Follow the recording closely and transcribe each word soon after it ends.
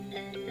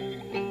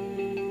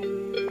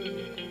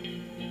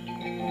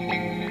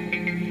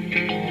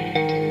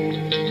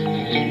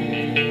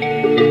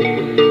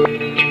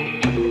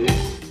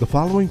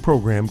following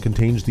program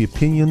contains the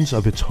opinions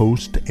of its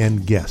host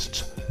and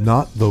guests,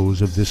 not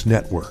those of this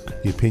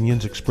network. The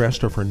opinions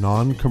expressed are for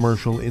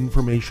non-commercial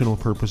informational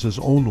purposes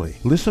only.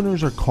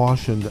 Listeners are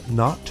cautioned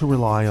not to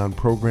rely on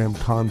program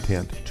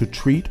content to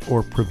treat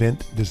or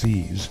prevent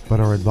disease, but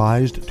are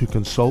advised to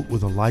consult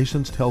with a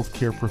licensed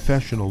healthcare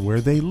professional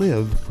where they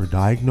live for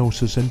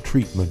diagnosis and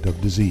treatment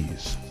of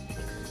disease.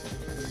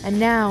 And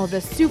now, the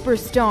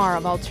superstar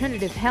of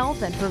alternative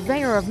health and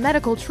purveyor of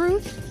medical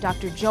truth,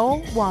 Dr.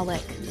 Joel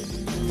Wallach.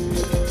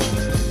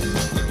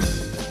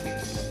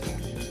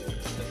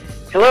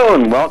 Hello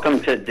and welcome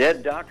to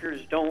Dead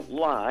Doctors Don't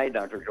Lie.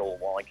 Dr. Joel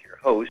Wallach, your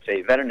host,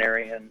 a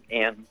veterinarian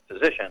and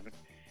physician.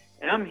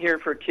 And I'm here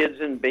for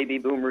kids and baby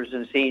boomers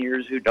and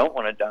seniors who don't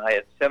want to die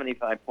at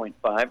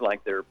 75.5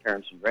 like their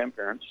parents and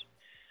grandparents.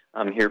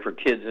 I'm here for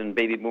kids and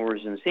baby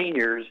boomers and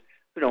seniors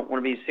who don't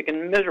want to be sick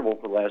and miserable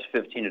for the last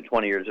 15 to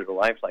 20 years of their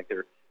life like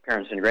their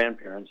parents and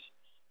grandparents.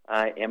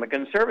 I am a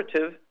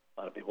conservative.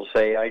 A lot of people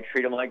say I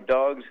treat them like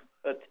dogs,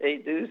 but they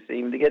do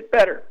seem to get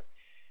better.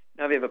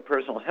 Now, if you have a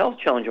personal health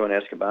challenge you want to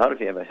ask about, if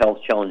you have a health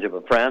challenge of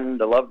a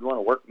friend, a loved one,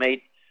 a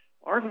workmate,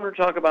 or if you want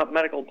to talk about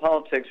medical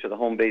politics or the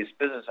home-based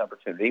business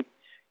opportunity,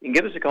 you can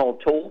give us a call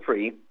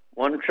toll-free,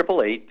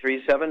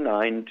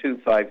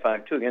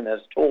 1-888-379-2552. Again,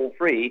 that's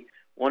toll-free,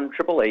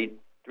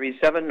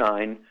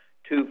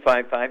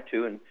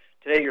 1-888-379-2552. And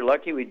today, you're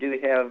lucky. We do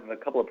have a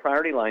couple of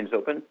priority lines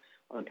open.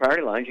 On the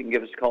priority lines, you can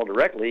give us a call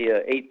directly,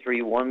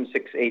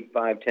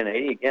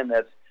 831-685-1080. Again,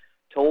 that's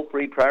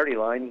toll-free priority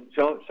line.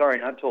 Sorry,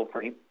 not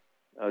toll-free.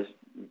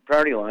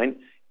 Priority line,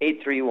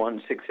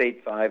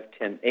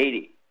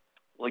 831-685-1080.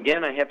 Well,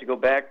 again, I have to go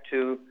back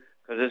to,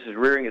 because this is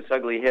rearing its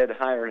ugly head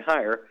higher and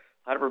higher,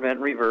 how to prevent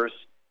and reverse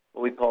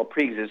what we call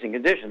pre-existing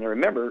conditions. And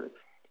remember,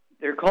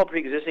 they're called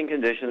pre-existing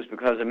conditions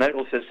because the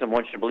medical system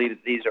wants you to believe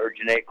that these are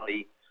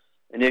genetically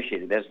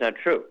initiated. That's not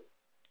true.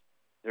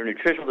 Their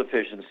nutritional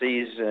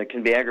deficiencies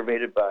can be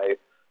aggravated by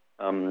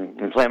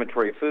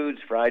inflammatory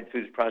foods, fried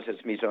foods,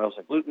 processed meats, oils,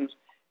 and glutens.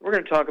 We're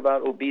going to talk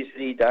about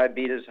obesity,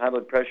 diabetes, high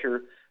blood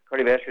pressure,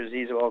 cardiovascular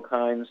disease of all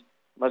kinds,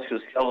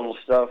 musculoskeletal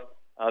stuff,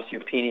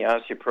 osteopenia,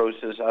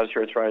 osteoporosis,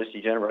 osteoarthritis,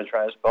 degenerative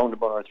arthritis,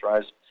 bone-to-bone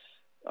arthritis,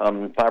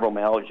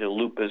 fibromyalgia,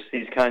 lupus,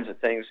 these kinds of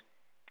things.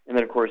 And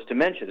then, of course,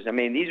 dementias. I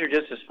mean, these are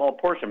just a small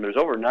portion. There's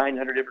over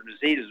 900 different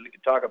diseases we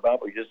could talk about,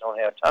 but we just don't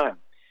have time.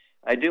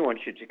 I do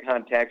want you to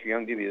contact your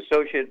young duty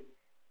associate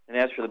and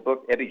ask for the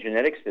book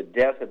Epigenetics, The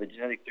Death of the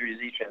Genetic Through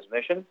Disease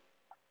Transmission,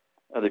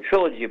 the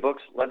trilogy of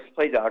books, Let's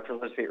Play Doctor,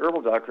 Let's Play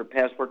Herbal Doctor,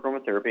 Passport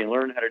Aromatherapy, and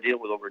learn how to deal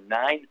with over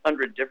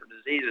 900 different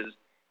diseases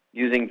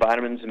using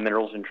vitamins and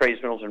minerals and trace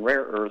minerals and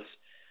rare earths,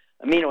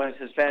 amino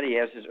acids, fatty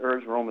acids,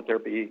 herbs,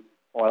 aromatherapy,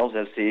 oils.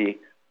 That's the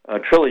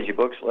trilogy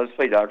books, Let's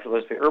Play Doctor,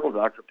 Let's Play Herbal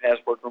Doctor,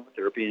 Passport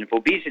Aromatherapy. And if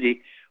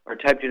obesity or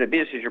type 2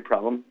 diabetes is your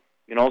problem,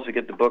 you can also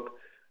get the book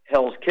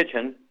Hell's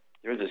Kitchen.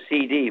 There's a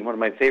CD, one of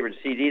my favorite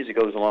CDs that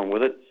goes along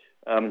with it.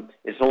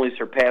 It's only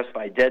surpassed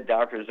by Dead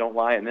Doctors Don't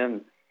Lie, and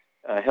then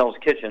Hell's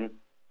Kitchen.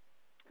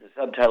 The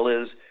subtitle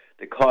is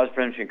The Cause,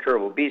 Prevention, and Cure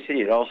of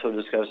Obesity. It also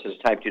discusses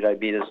type 2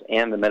 diabetes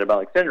and the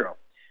metabolic syndrome.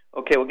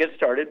 Okay, we'll get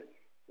started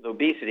with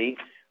obesity.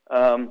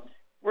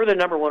 We're the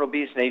number one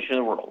obese nation in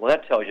the world. Well,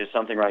 that tells you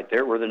something right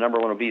there. We're the number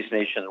one obese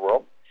nation in the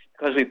world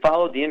because we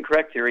followed the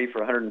incorrect theory for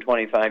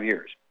 125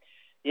 years.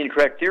 The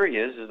incorrect theory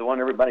is the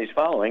one everybody's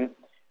following,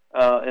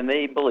 and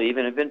they believe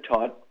and have been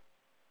taught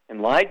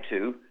and lied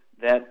to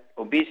that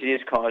obesity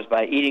is caused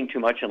by eating too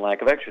much and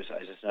lack of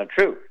exercise. It's not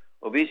true.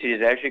 Obesity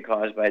is actually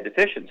caused by a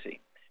deficiency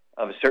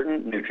of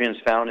certain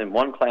nutrients found in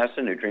one class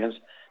of nutrients.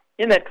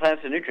 In that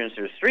class of nutrients,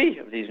 there's 3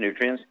 of these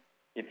nutrients.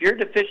 If you're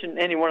deficient in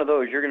any one of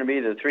those, you're going to be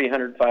the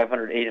 300,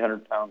 500,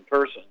 800-pound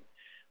person.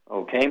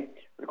 Okay?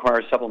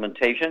 Requires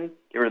supplementation.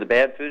 Get rid of the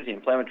bad foods, the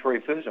inflammatory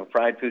foods, and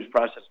fried foods,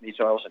 processed meats,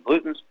 oils, and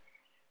glutens.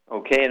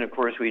 Okay? And, of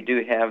course, we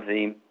do have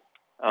the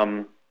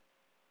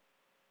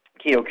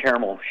keto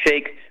caramel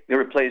shake, meal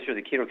replacer,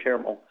 the keto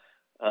caramel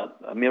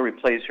meal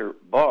replacer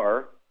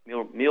bar,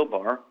 meal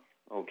bar.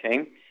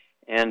 Okay?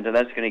 And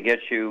that's going to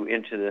get you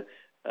into the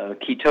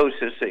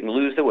ketosis so you can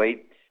lose the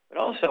weight. But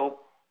also,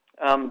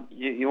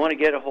 you want to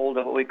get a hold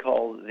of what we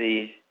call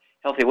the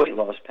Healthy Weight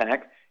Loss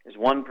Pack. It's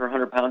 1 per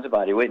 100 pounds of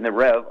body weight, and the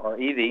REV,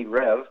 R-E-V,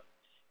 REV,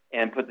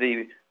 and put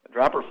the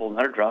dropper full,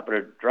 not a drop, but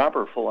a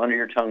dropper full under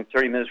your tongue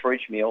 30 minutes for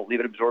each meal. Leave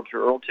it absorb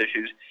through oral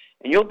tissues,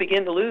 and you'll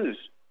begin to lose.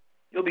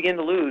 You'll begin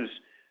to lose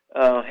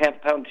half a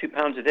pound, 2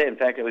 pounds a day. In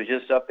fact, I was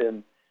just up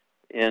in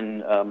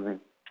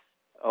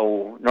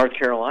North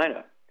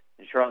Carolina,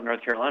 in Charlotte,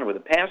 North Carolina, with a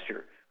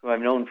pastor who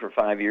I've known for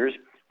 5 years.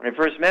 When I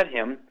first met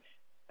him,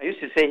 I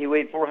used to say he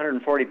weighed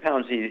 440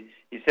 pounds. He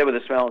said with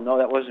a smile, "No,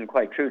 that wasn't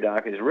quite true,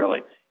 Doc." He says,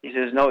 "Really?" He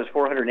says, "No, it's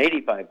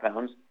 485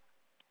 pounds."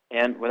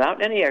 And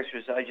without any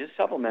exercise, just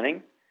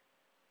supplementing,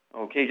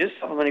 okay, just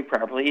supplementing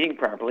properly, eating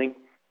properly.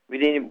 We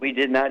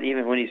did not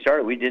even, when he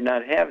started, we did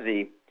not have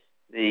the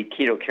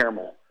keto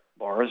caramel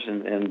bars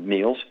and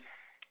meals.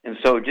 And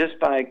so just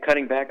by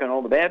cutting back on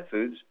all the bad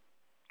foods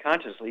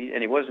consciously,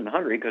 and he wasn't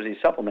hungry because he's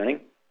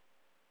supplementing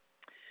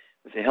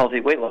with the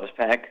Healthy Weight Loss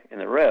Pack and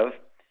the REV,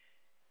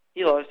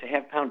 he lost a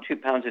half pound, 2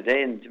 pounds a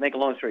day. And to make a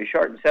long story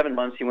short, in 7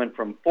 months, he went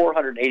from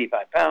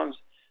 485 pounds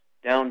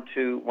down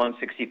to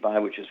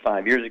 165, which is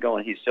 5 years ago,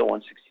 and he's still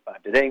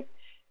 165 today.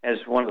 As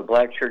one of the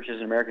black churches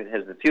in America that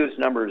has the fewest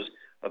numbers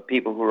of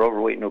people who are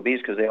overweight and obese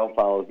because they all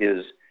follow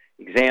his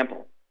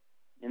example.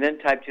 And then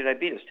type 2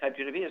 diabetes. Type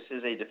 2 diabetes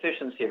is a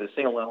deficiency of a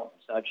single element.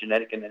 It's not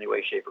genetic in any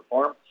way, shape, or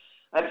form.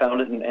 I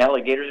found it in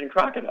alligators and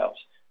crocodiles.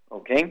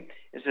 Okay?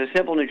 It's a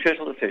simple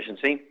nutritional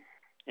deficiency,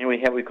 and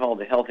we call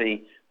the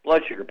healthy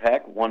blood sugar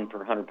pack, 1 per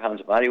 100 pounds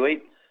of body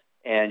weight,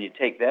 and you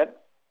take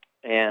that,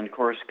 and of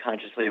course,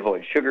 consciously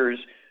avoid sugars,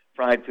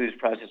 fried foods,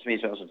 processed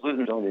meats, oils, and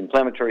gluten, all the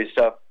inflammatory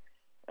stuff.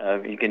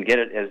 You can get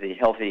it as the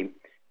healthy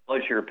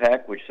blood sugar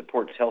pack, which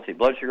supports healthy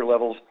blood sugar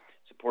levels,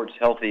 supports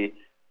healthy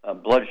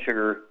blood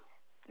sugar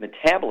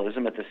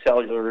metabolism at the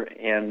cellular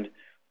and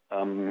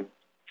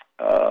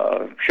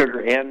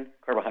sugar and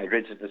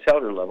carbohydrates at the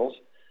cellular levels,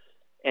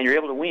 and you're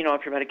able to wean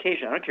off your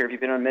medication. I don't care if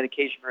you've been on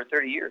medication for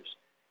 30 years.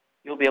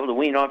 You'll be able to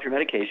wean off your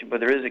medication,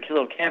 but there is a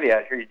little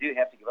caveat here. You do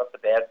have to give up the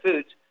bad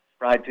foods,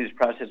 fried foods,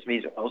 processed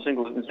meats, oils, and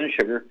glutens, and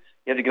sugar.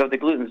 You have to give up the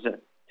glutens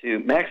to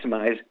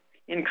maximize,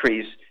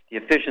 increase the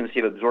efficiency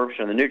of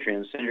absorption of the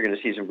nutrients, and you're going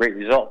to see some great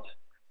results.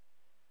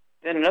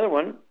 Then another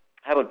one,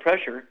 high blood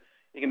pressure.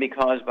 It can be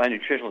caused by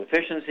nutritional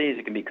deficiencies.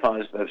 It can be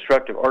caused by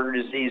obstructive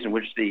artery disease, in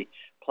which the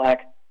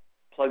plaque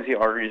plugs the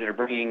arteries that are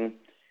bringing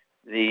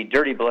the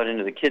dirty blood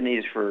into the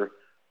kidneys for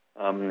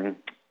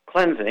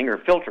cleansing or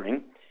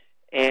filtering.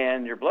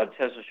 And your blood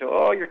tests will show,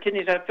 oh, your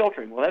kidney's not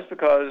filtering. Well, that's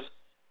because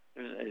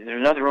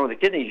there's nothing wrong with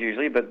the kidneys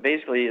usually, but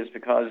basically it's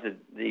because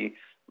the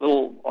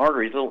little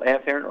arteries, little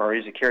afferent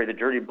arteries that carry the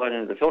dirty blood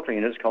into the filtering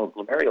units called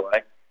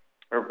glomeruli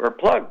are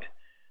plugged.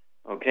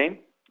 Okay?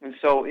 And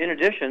so in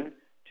addition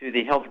to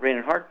the Healthy Brain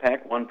and Heart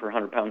Pack, 1 per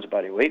 100 pounds of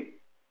body weight,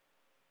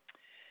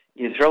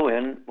 you throw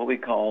in what we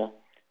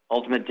call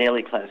Ultimate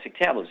Daily Classic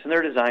Tablets. And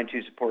they're designed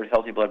to support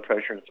healthy blood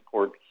pressure and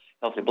support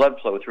healthy blood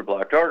flow through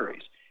blocked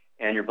arteries.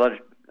 And your blood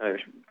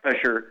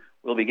pressure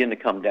will begin to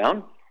come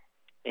down,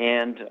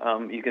 and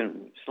you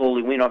can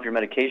slowly wean off your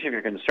medication. If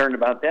you're concerned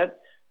about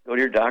that, go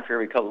to your doctor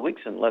every couple of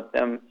weeks and let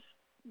them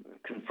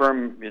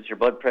confirm that your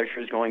blood pressure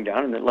is going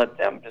down, and then let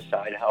them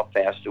decide how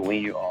fast to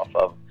wean you off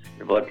of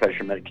your blood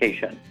pressure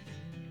medication.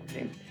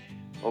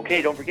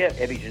 Okay, don't forget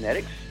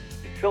Epigenetics,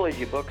 the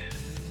trilogy of books,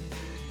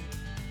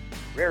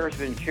 Rare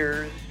Earths and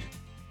Cures,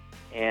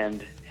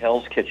 and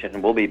Hell's Kitchen.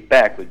 And we'll be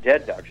back with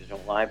Dead Doctors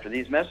Don't Lie after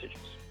these messages.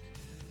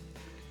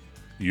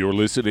 You're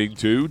listening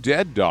to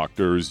Dead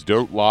Doctors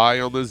Don't Lie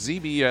on the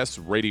ZBS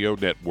Radio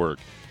Network.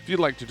 If you'd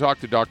like to talk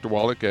to Dr.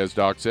 Wallach, as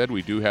Doc said,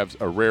 we do have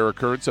a rare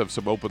occurrence of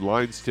some open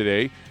lines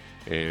today.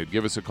 And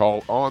give us a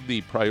call on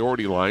the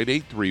priority line,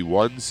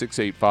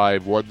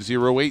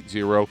 831-685-1080.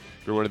 If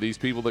you're one of these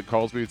people that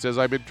calls me and says,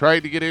 I've been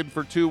trying to get in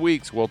for 2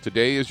 weeks, well,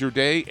 today is your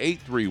day,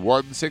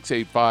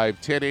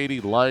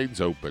 831-685-1080,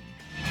 lines open.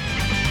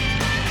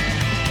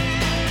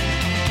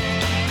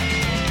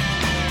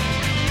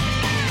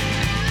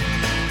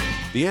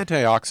 The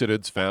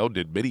antioxidants found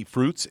in many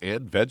fruits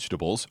and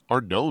vegetables are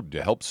known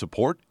to help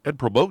support and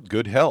promote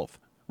good health.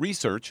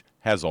 Research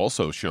has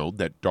also shown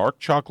that dark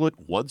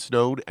chocolate, once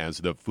known as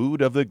the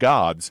food of the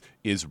gods,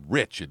 is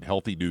rich in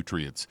healthy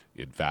nutrients.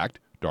 In fact,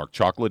 dark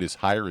chocolate is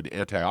higher in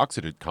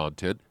antioxidant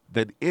content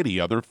than any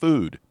other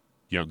food.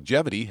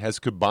 Youngevity has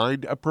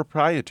combined a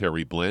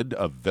proprietary blend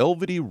of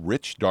velvety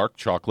rich dark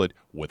chocolate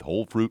with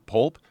whole fruit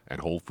pulp and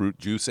whole fruit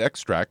juice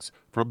extracts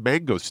from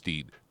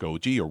mangosteen,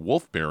 goji or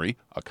wolfberry,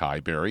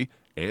 acai berry,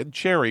 and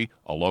cherry,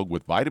 along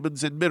with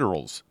vitamins and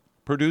minerals,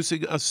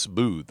 producing a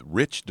smooth,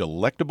 rich,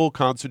 delectable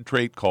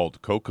concentrate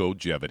called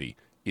Cocogevity.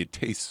 It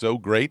tastes so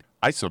great,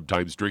 I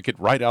sometimes drink it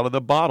right out of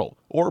the bottle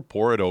or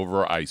pour it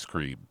over ice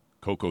cream.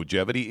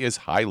 Cocogevity is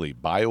highly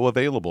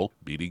bioavailable,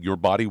 meaning your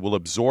body will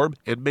absorb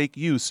and make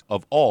use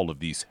of all of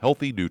these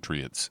healthy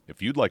nutrients.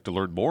 If you'd like to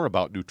learn more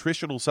about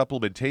nutritional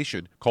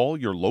supplementation, call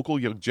your local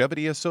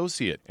Youngevity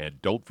associate,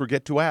 and don't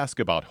forget to ask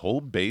about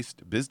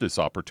home-based business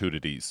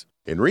opportunities.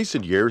 In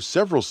recent years,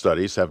 several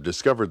studies have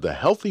discovered the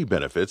healthy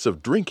benefits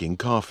of drinking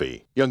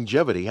coffee.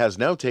 Youngevity has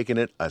now taken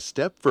it a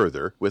step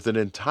further with an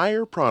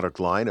entire product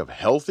line of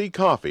healthy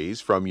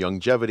coffees from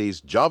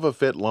Youngevity's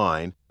JavaFit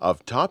line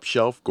of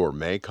top-shelf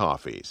gourmet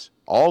coffees.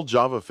 All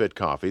JavaFit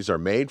coffees are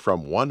made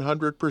from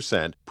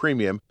 100%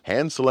 premium,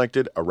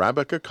 hand-selected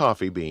Arabica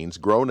coffee beans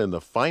grown in the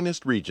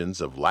finest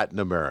regions of Latin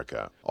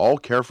America, all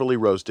carefully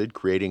roasted,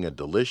 creating a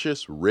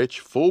delicious, rich,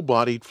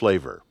 full-bodied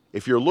flavor.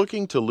 If you're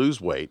looking to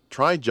lose weight,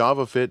 try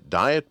JavaFit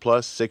Diet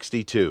Plus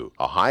 62,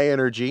 a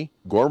high-energy,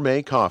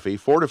 gourmet coffee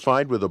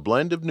fortified with a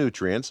blend of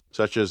nutrients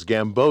such as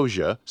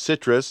gambosia,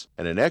 citrus,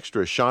 and an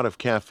extra shot of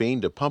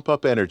caffeine to pump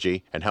up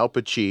energy and help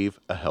achieve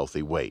a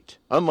healthy weight.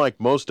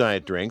 Unlike most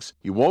diet drinks,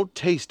 you won't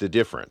taste a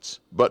difference.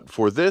 But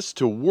for this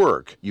to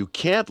work, you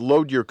can't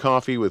load your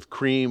coffee with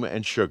cream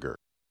and sugar.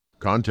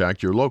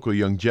 Contact your local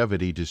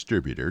Youngevity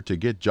distributor to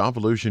get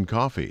Javalution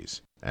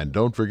coffees. And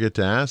don't forget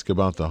to ask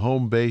about the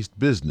home-based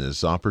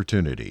business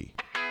opportunity.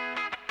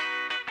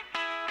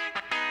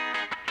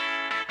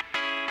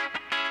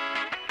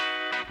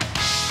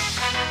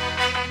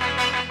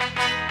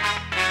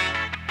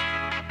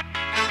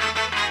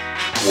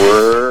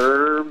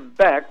 We're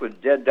back with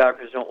Dead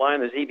Doctors Don't Lie on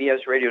the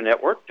ZBS Radio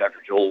Network. Dr.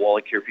 Joel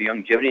Wallach here for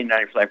Longevity and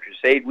 95 Life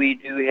Crusade. We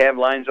do have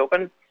lines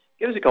open.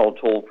 Give us a call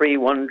toll-free,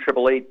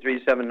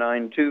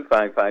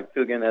 1-888-379-2552.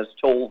 Again, that's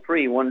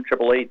toll-free,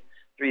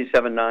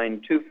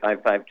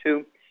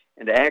 1-888-379-2552.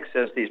 And to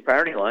access these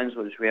priority lines,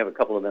 which we have a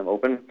couple of them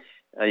open,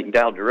 you can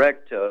dial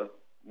direct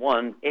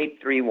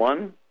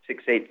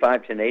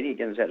 1-831-685-1080.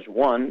 Again, that's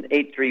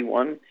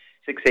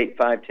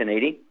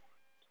 1-831-685-1080.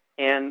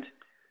 And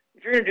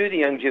if you're going to do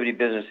the longevity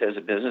business as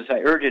a business, I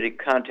urge you to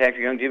contact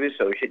your longevity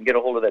associate and get a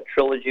hold of that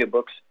trilogy of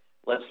books,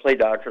 Let's Play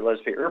Doctor,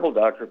 Let's Play Herbal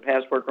Doctor,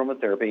 Passport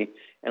Aromatherapy,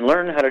 and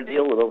learn how to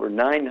deal with over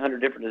 900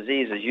 different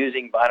diseases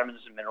using vitamins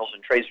and minerals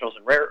and trace minerals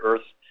and rare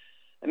earths,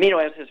 amino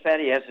acids,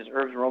 fatty acids,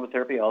 herbs, and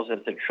aromatherapy. Also,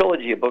 it's a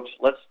trilogy of books,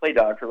 Let's Play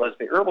Doctor, Let's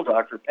Play Herbal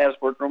Doctor,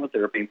 Passport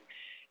Aromatherapy.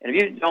 And if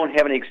you don't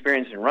have any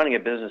experience in running a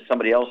business,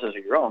 somebody else's or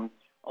your own,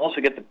 also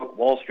get the book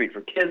Wall Street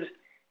for Kids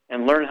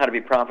and learn how to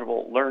be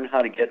profitable, learn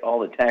how to get all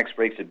the tax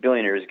breaks that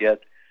billionaires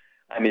get.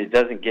 I mean, it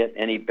doesn't get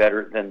any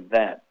better than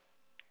that.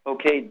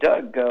 Okay,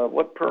 Doug,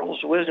 what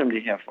pearls of wisdom do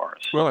you have for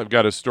us? Well, I've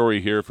got a story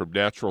here from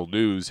Natural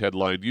News,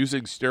 headline,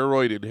 Using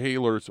Steroid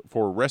Inhalers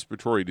for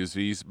Respiratory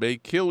Disease May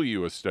Kill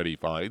You, a study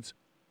finds.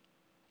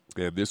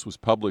 And this was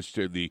published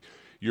in the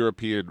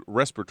European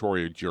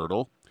Respiratory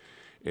Journal.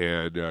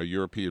 And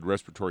European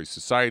Respiratory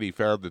Society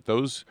found that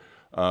those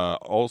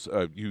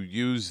who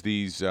use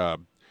these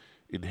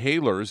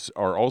inhalers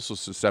are also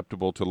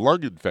susceptible to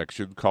lung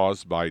infection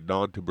caused by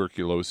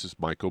non-tuberculosis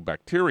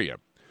mycobacteria.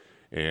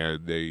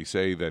 And they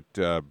say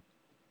that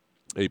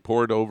they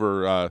poured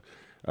over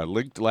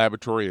linked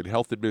laboratory and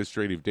health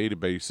administrative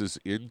databases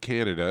in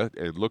Canada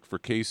and looked for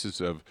cases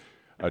of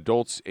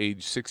adults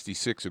age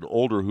 66 and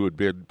older who had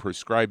been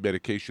prescribed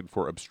medication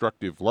for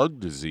obstructive lung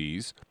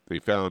disease. They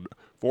found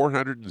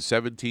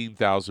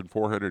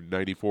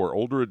 417,494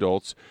 older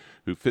adults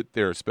who fit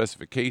their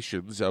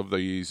specifications. Of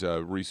these,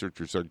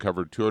 researchers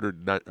uncovered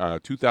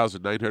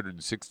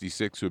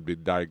 2,966 who had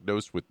been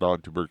diagnosed with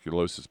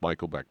non-tuberculosis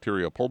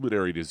mycobacterial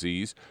pulmonary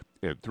disease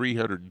and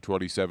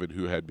 327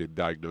 who had been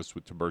diagnosed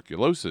with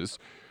tuberculosis.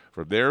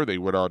 From there, they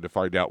went on to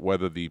find out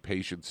whether the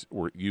patients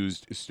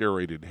used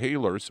steroid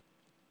inhalers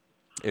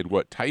and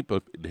what type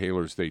of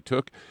inhalers they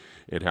took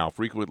and how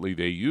frequently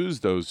they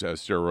used those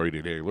steroid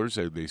inhalers.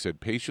 And they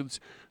said patients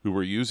who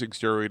were using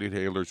steroid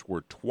inhalers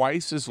were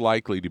twice as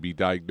likely to be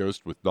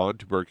diagnosed with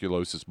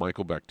non-tuberculosis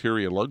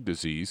mycobacteria lung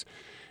disease,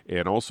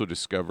 and also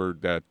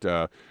discovered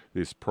that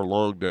this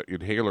prolonged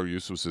inhaler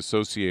use was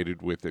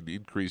associated with an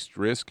increased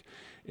risk.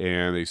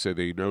 And they said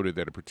they noted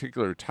that a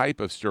particular type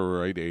of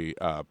steroid, a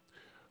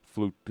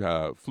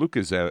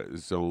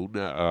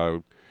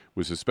fluticasone,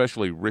 was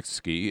especially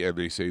risky, and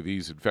they say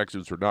these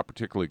infections are not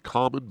particularly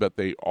common, but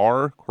they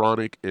are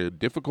chronic and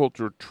difficult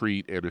to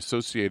treat and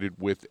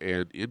associated with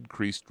an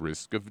increased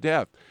risk of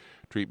death.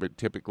 Treatment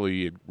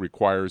typically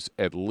requires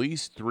at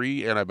least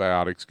 3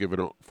 antibiotics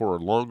given for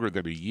longer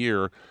than a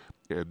year,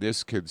 and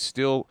this can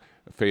still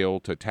fail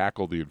to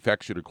tackle the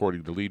infection,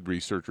 according to lead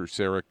researcher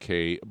Sarah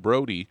K.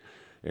 Brody.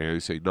 And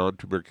they say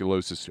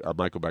non-tuberculosis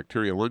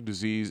mycobacterial lung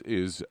disease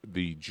is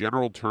the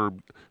general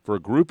term for a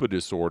group of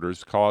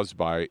disorders caused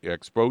by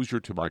exposure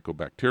to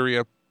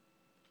mycobacteria,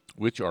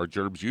 which are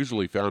germs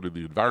usually found in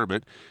the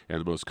environment,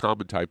 and the most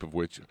common type of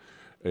which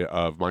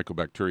of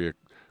mycobacteria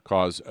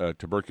cause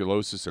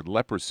tuberculosis and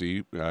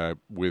leprosy,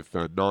 with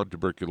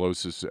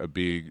non-tuberculosis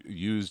being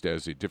used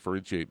as a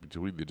differentiate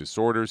between the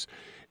disorders.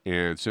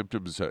 And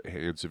symptoms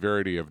and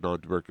severity of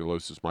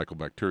non-tuberculosis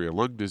mycobacterial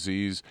lung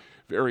disease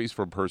varies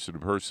from person to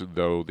person,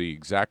 though the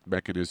exact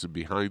mechanism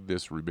behind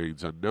this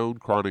remains unknown.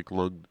 Chronic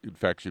lung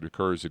infection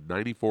occurs in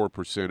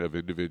 94% of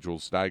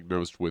individuals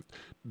diagnosed with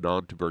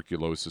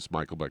non-tuberculosis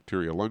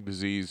mycobacterial lung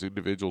disease.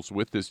 Individuals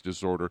with this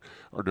disorder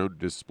are known to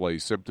display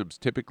symptoms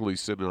typically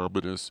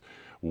synonymous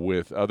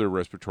with other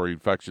respiratory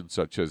infections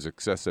such as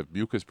excessive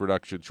mucus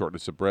production,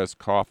 shortness of breath,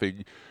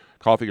 coughing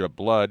up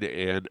blood,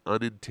 and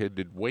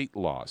unintended weight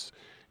loss.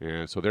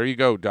 And so there you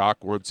go,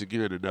 Doc. Once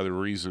again, another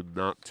reason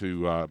not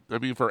to,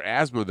 for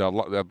asthma,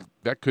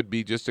 that could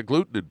be just a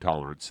gluten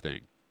intolerance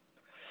thing.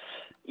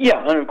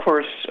 Yeah, and of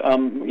course,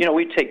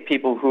 we take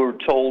people who are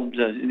told,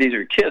 these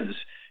are kids,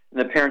 and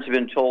the parents have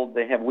been told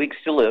they have weeks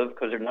to live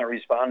because they're not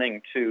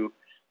responding to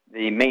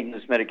the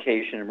maintenance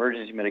medication,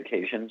 emergency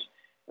medications,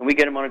 and we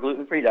get them on a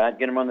gluten-free diet,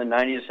 get them on the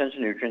 90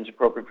 essential nutrients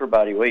appropriate for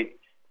body weight,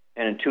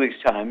 and in 2 weeks'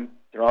 time,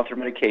 they're off their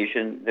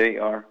medication, they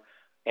are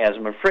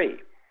asthma-free.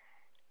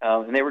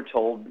 And they were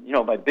told,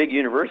 by big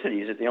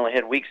universities that they only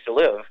had weeks to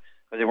live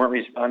because they weren't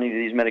responding to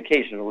these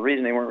medications. Well, the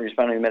reason they weren't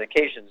responding to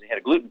medications, they had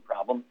a gluten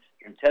problem,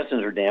 their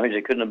intestines were damaged,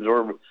 they couldn't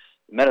absorb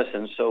the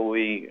medicine, so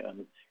we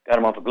got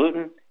them off of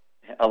gluten,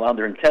 allowed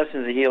their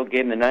intestines to heal,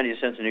 gave them the 90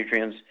 essential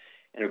nutrients,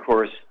 and of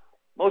course,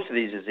 most of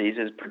these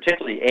diseases,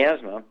 particularly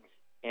asthma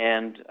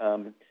and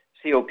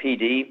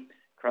COPD,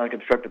 chronic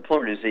obstructive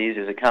pulmonary disease,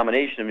 is a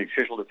combination of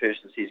nutritional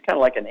deficiencies, kind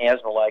of like an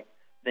asthma-like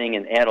thing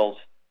in adults,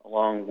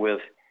 along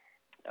with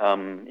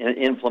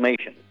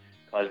inflammation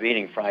caused by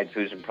eating fried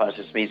foods and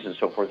processed meats and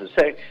so forth.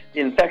 The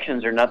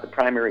infections are not the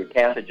primary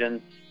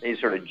pathogen. They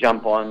sort of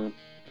jump on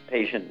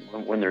patient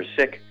when they're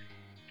sick.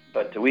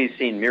 But we've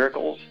seen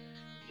miracles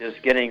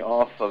just getting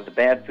off of the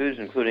bad foods,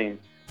 including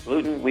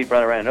gluten, wheat,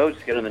 brown, and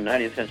oats, get them the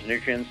 90 essential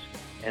nutrients,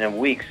 and in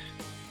weeks,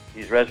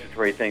 these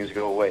respiratory things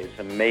go away. It's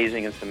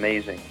amazing. It's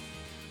amazing.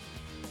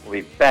 We'll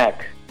be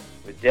back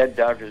with Dead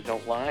Doctors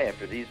Don't Lie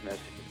after these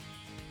messages.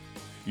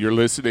 You're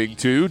listening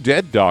to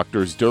Dead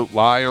Doctors Don't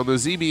Lie on the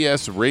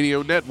ZBS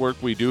Radio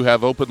Network. We do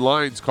have open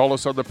lines. Call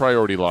us on the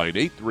priority line,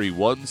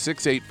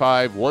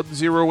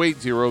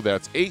 831-685-1080.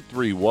 That's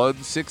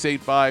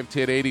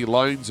 831-685-1080.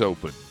 Lines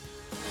open.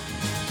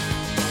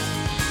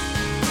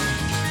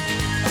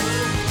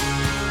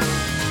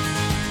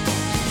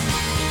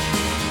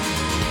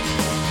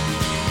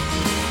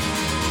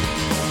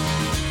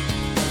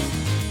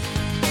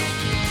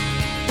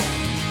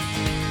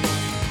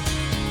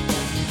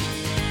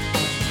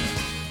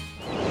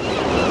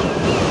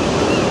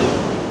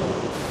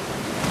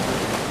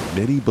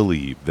 Many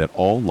believe that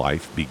all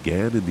life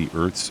began in the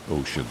Earth's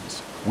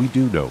oceans. We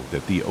do know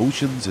that the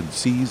oceans and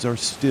seas are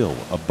still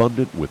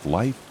abundant with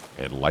life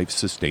and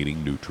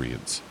life-sustaining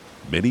nutrients.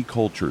 Many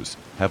cultures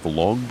have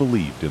long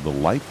believed in the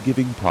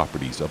life-giving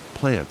properties of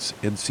plants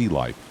and sea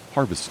life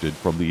harvested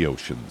from the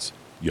oceans.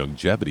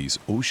 Youngevity's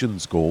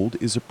Ocean's Gold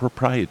is a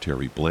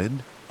proprietary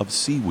blend of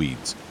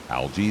seaweeds,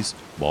 algae,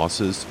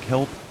 mosses,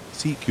 kelp,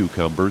 sea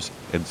cucumbers,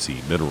 and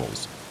sea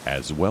minerals,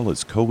 as well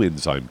as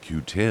coenzyme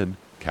Q10,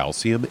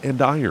 calcium,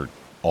 and iron,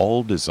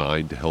 all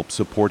designed to help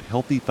support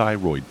healthy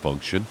thyroid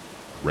function,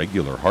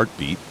 regular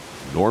heartbeat,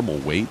 normal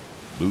weight,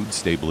 mood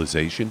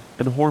stabilization,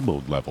 and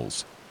hormone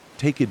levels.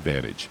 Take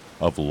advantage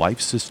of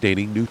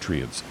life-sustaining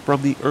nutrients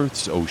from the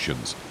Earth's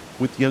oceans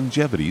with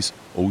Youngevity's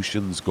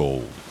Ocean's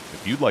Gold.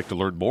 If you'd like to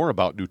learn more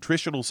about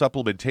nutritional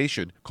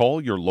supplementation,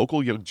 call your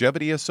local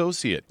Youngevity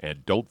associate,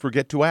 and don't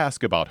forget to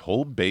ask about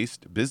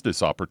home-based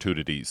business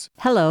opportunities.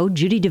 Hello,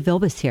 Judy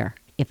DeVilbus here.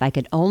 If I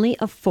could only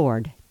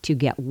afford to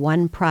get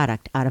one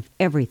product out of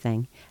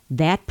everything,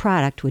 that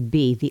product would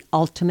be the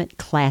Ultimate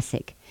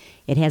Classic.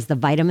 It has the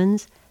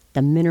vitamins,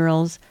 the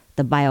minerals,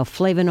 the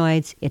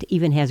bioflavonoids. It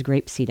even has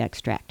grapeseed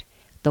extract.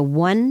 The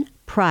one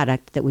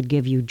product that would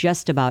give you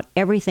just about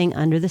everything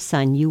under the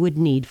sun you would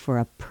need for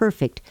a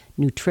perfect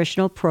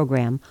nutritional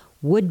program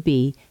would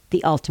be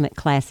the Ultimate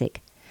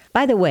Classic.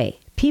 By the way,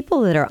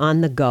 people that are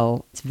on the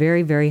go, it's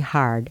very, very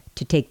hard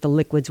to take the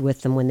liquids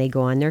with them when they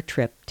go on their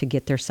trip to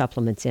get their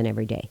supplements in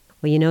every day.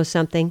 Well, you know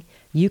something?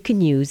 You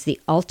can use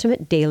the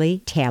Ultimate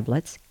Daily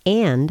tablets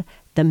and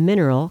the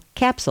mineral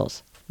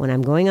capsules. When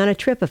I'm going on a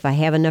trip, if I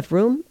have enough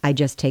room, I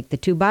just take the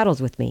 2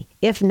 bottles with me.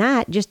 If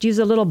not, just use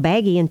a little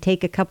baggie and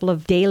take a couple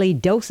of daily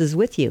doses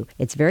with you.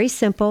 It's very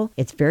simple.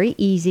 It's very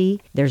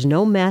easy. There's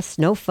no mess,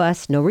 no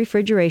fuss, no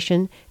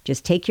refrigeration.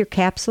 Just take your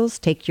capsules,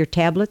 take your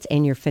tablets,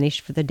 and you're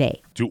finished for the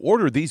day. To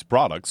order these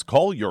products,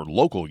 call your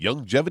local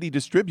Youngevity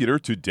distributor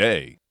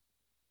today.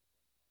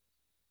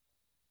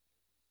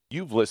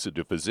 You've listened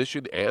to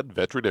physician and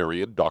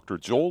veterinarian Dr.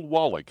 Joel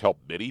Wallach help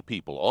many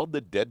people on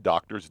the Dead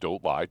Doctors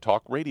Don't Lie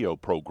talk radio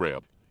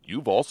program.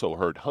 You've also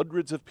heard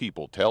hundreds of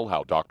people tell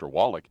how Dr.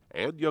 Wallach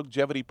and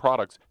Youngevity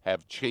products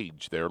have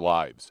changed their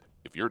lives.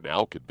 If you're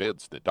now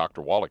convinced that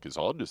Dr. Wallach is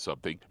onto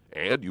something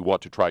and you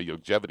want to try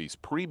Youngevity's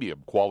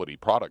premium quality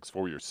products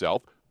for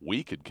yourself,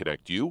 we can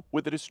connect you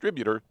with a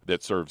distributor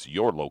that serves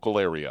your local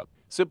area.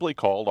 Simply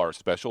call our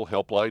special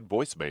helpline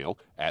voicemail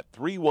at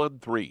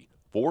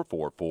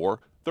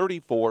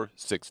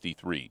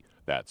 313-444-3463.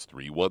 That's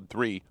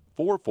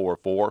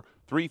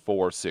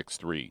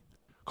 313-444-3463.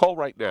 Call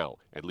right now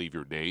and leave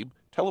your name,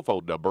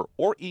 telephone number,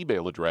 or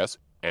email address,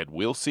 and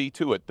we'll see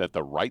to it that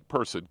the right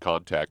person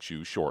contacts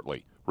you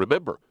shortly.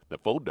 Remember, the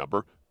phone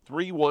number,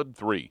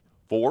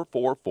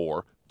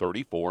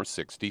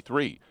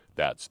 313-444-3463.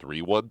 That's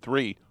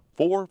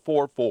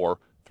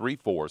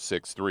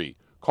 313-444-3463.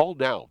 Call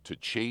now to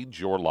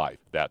change your life.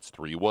 That's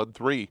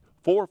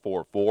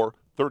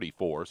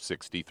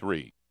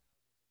 313-444-3463.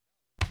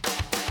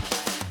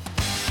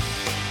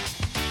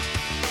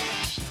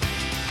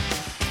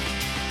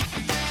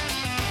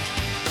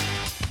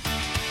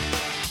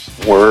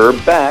 We're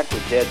back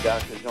with Dead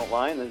Doctors Don't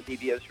Lie on the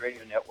ZBS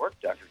Radio Network.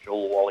 Dr.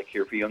 Joel Wallach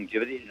here for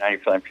Youngevity,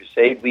 95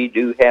 Crusade. We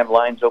do have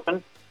lines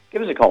open.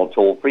 Give us a call,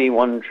 toll-free,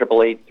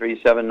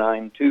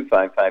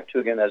 1-888-379-2552.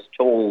 Again, that's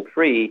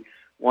toll-free,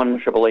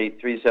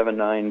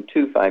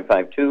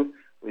 1-888-379-2552.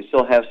 We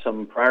still have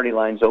some priority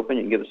lines open.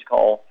 You can give us a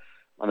call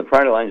on the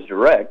priority lines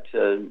direct,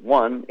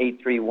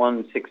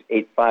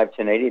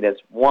 1-831-685-1080.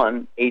 That's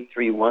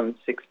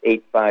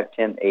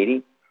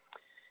 1-831-685-1080.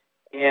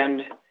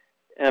 And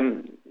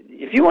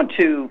if you want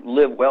to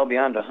live well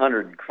beyond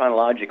 100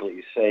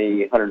 chronologically,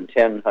 say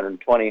 110,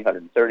 120,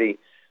 130,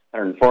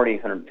 140,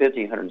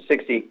 150,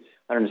 160,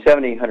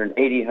 170,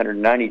 180,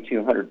 190,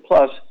 200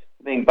 plus,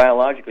 being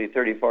biologically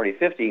 30, 40,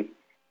 50,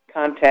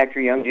 contact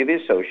your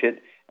Youngevity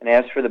associate and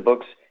ask for the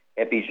books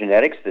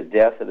Epigenetics, The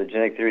Death of the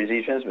Genetic Theory of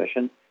Disease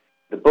Transmission,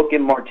 the book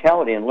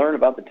Immortality, and learn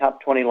about the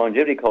top 20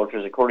 longevity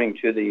cultures according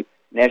to the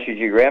National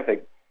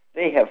Geographic.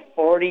 They have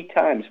 40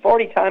 times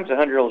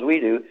 100-year-olds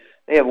we do.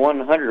 They have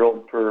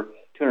 100-year-old per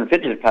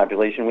 250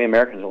 population. We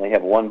Americans only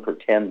have 1 per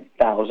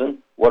 10,000.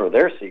 what are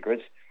their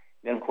secrets.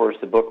 Then, of course,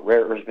 the book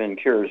Rare Earths Men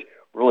Cures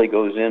really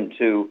goes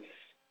into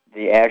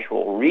the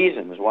actual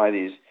reasons why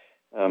these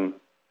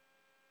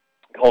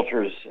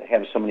cultures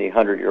have so many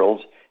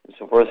 100-year-olds and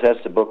so forth.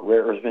 That's the book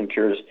Rare Earths Men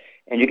Cures,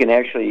 and you can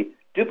actually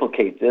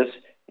duplicate this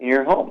in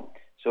your home.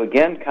 So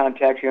again,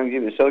 contact your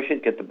Youngevity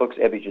associate, get the books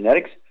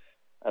Epigenetics,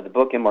 the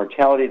book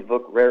Immortality, the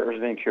book Rare Earths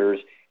Men Cures,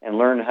 and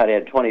learn how to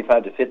add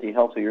 25 to 50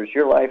 healthy years to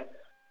your life.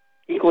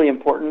 Equally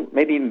important,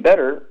 maybe even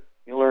better,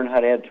 you'll learn how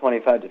to add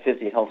 25 to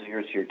 50 healthy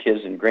years to your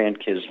kids' and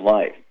grandkids'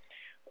 life.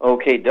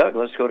 Okay, Doug,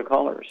 let's go to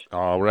callers.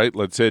 All right,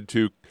 let's head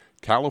to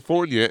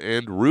California.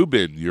 And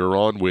Ruben, you're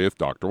on with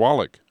Dr.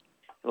 Wallach.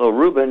 Hello,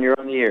 Ruben, you're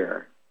on the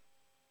air.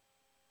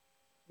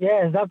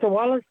 Yes, Dr.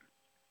 Wallach?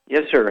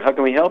 Yes, sir. How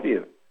can we help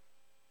you?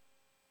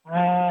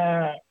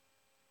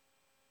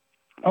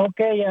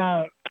 Okay,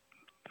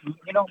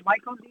 my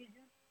condition.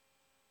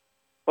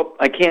 Oh,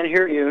 I can't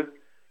hear you.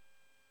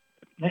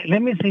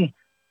 Let me see.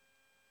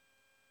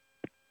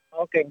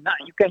 Okay, now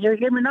you can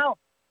hear me now?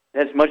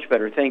 That's much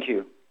better. Thank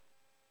you.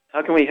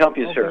 How can we help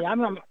you, sir?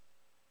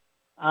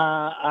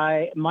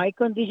 My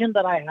condition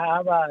that I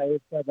have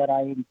is that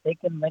I'm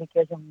taking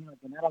medication,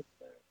 generic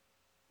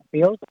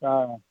pills.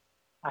 I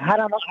had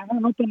an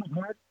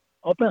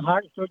open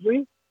heart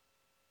surgery.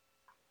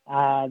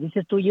 This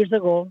is 2 years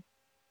ago,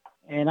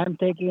 and I'm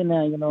taking,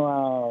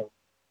 blood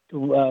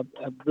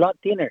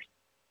thinners.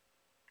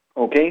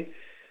 Okay.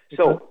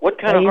 So what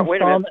kind of heart?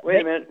 Wait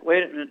a minute.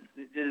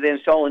 Did they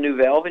install a new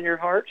valve in your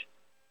heart?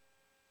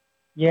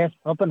 Yes,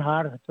 open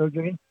heart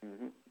surgery.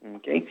 Mm-hmm.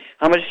 Okay.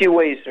 How much do you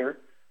weigh, sir?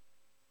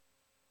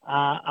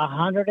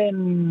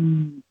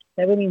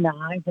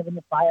 179,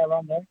 75,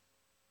 around there.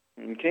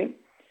 Okay.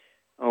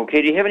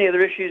 Okay. Do you have any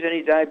other issues?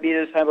 Any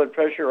diabetes, high blood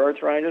pressure,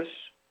 arthritis?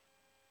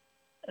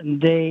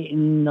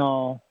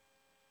 No.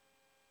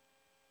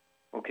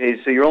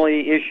 Okay. So your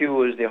only issue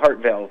was the heart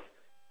valve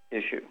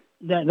issue.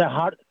 The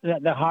heart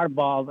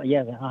valve.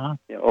 Yes.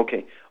 Yeah.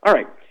 Okay. All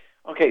right.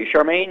 Okay.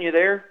 Charmaine, you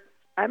there?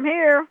 I'm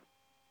here.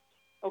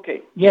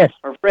 Okay. Yes.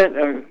 Our friend.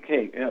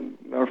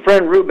 Our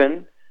friend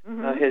Ruben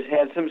has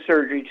had some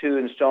surgery to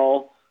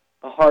install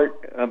a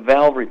heart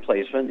valve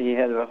replacement. He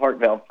had a heart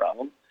valve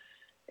problem,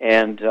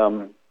 and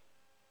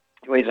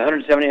he weighs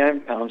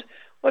 179 pounds.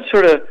 What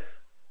sort of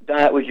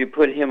diet would you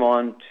put him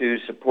on to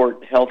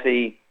support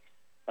healthy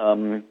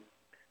heart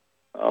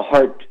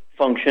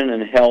function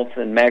and health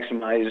and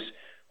maximize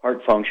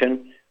heart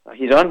function?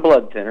 He's on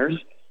blood thinners.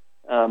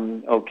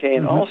 Okay,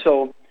 and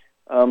also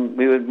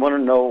we would want to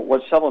know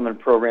what supplement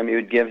program you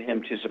would give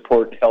him to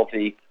support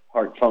healthy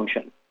heart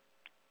function.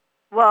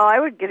 Well, I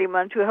would get him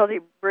onto a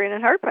healthy brain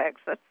and heart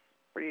packs. That's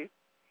pretty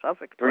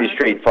self-explanatory. Pretty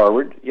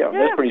straightforward. Yeah,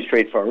 that's pretty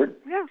straightforward.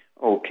 Yeah.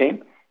 Okay.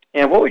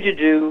 And what would you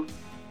do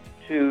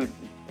to...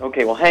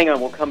 Okay, well, hang on.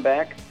 We'll come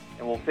back,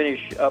 and we'll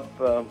finish up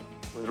with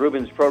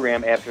Ruben's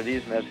program after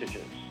these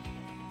messages.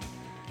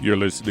 You're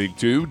listening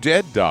to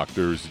Dead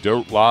Doctors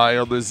Don't Lie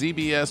on the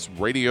ZBS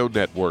Radio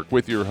Network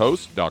with your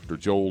host, Dr.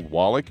 Joel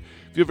Wallach.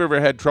 If you've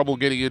ever had trouble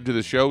getting into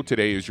the show,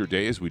 today is your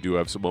day, as we do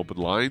have some open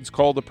lines.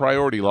 Call the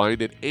priority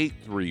line at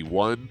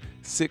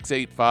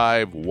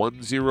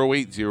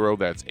 831-685-1080.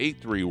 That's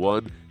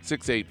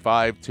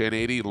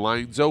 831-685-1080.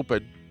 Lines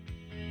open.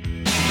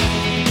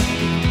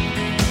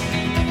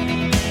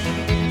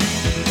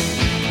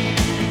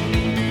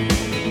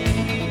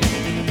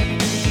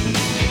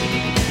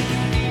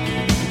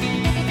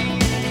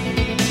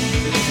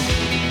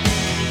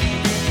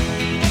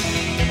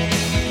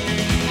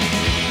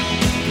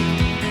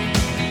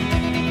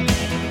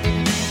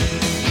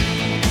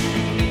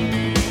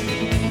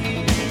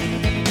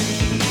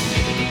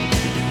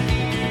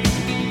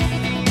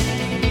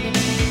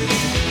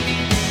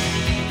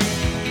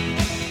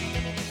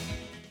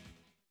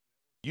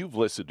 You've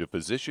listened to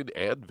physician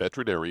and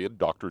veterinarian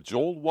Dr.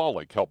 Joel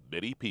Wallach help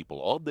many people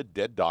on the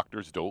Dead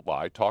Doctors Don't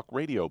Lie talk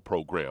radio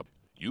program.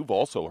 You've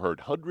also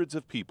heard hundreds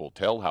of people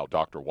tell how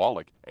Dr.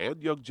 Wallach and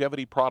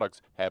Youngevity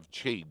products have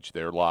changed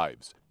their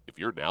lives. If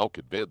you're now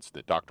convinced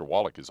that Dr.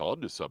 Wallach is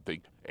onto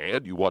something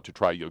and you want to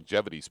try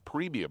Youngevity's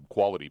premium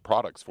quality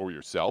products for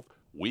yourself,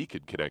 we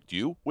can connect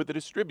you with a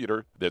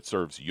distributor that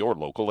serves your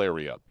local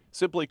area.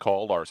 Simply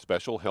call our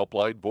special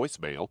helpline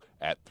voicemail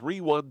at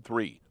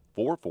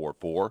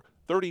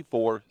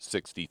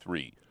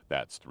 313-444-3463.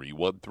 That's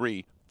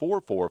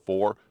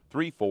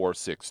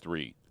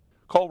 313-444-3463.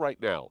 Call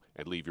right now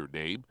and leave your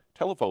name,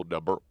 telephone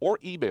number, or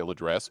email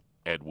address,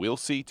 and we'll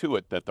see to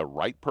it that the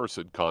right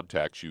person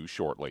contacts you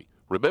shortly.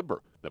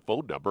 Remember, the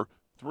phone number,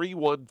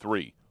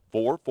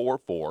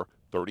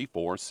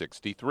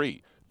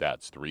 313-444-3463.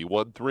 That's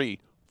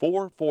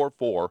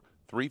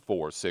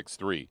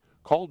 313-444-3463.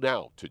 Call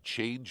now to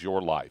change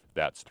your life.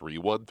 That's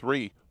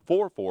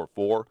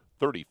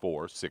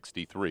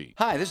 313-444-3463.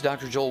 Hi, this is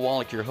Dr. Joel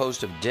Wallach, your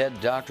host of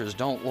Dead Doctors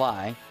Don't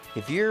Lie.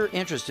 If you're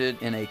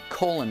interested in a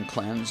colon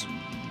cleanse,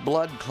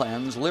 blood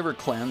cleanse, liver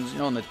cleanse,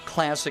 in the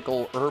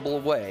classical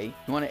herbal way,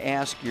 you want to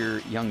ask your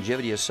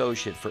Youngevity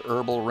associate for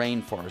Herbal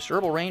Rainforest.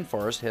 Herbal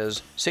Rainforest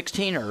has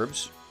 16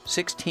 herbs,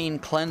 16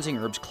 cleansing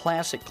herbs,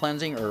 classic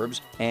cleansing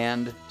herbs,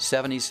 and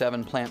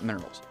 77 plant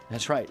minerals.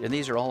 That's right, and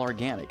these are all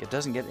organic. It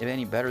doesn't get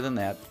any better than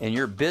that. In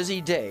your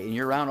busy day, and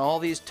you're around all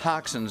these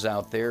toxins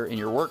out there in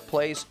your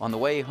workplace, on the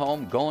way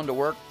home, going to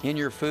work, in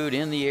your food,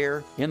 in the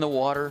air, in the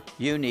water,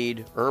 you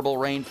need Herbal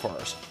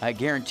Rainforest. I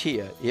guarantee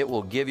you, it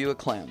will give you a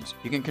cleanse.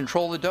 You can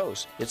control the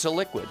dose. It's a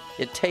liquid.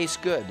 It tastes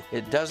good.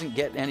 It doesn't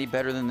get any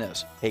better than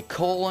this. A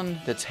colon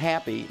that's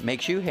happy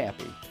makes you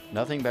happy.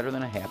 Nothing better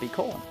than a happy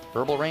colon.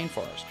 Herbal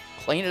Rainforest.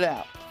 Clean it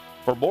out.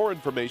 For more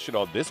information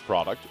on this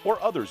product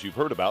or others you've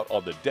heard about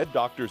on the Dead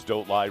Doctors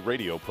Don't Lie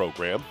radio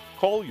program,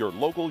 call your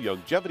local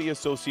Youngevity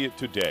associate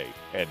today.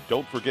 And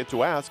don't forget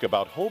to ask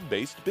about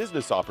home-based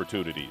business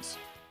opportunities.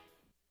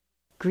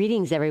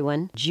 Greetings,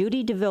 everyone.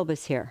 Judy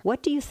DeVilbus here.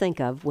 What do you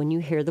think of when you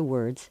hear the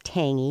words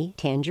tangy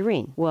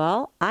tangerine?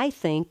 Well, I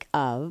think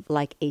of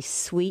like a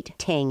sweet,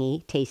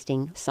 tangy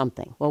tasting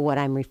something. Well, what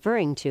I'm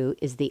referring to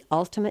is the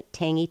Ultimate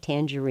Tangy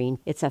Tangerine.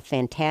 It's a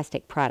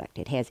fantastic product.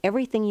 It has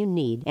everything you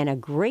need, and a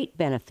great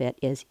benefit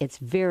is it's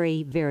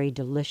very, very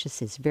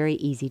delicious. It's very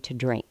easy to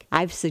drink.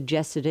 I've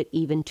suggested it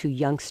even to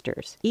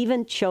youngsters.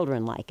 Even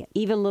children like it.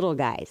 Even little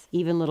guys.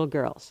 Even little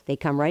girls. They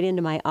come right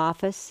into my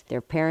office.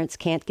 Their parents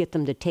can't get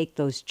them to take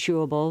those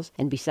chewables.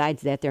 And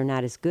besides that, they're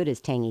not as good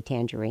as Tangy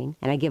Tangerine.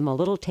 And I give them a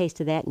little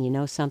taste of that, and you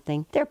know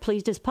something? They're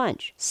pleased as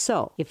punch.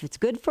 So, if it's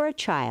good for a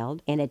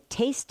child and it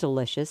tastes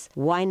delicious,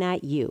 why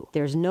not you?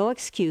 There's no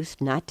excuse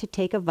not to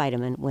take a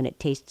vitamin when it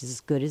tastes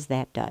as good as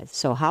that does.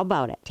 So how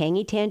about it?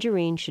 Tangy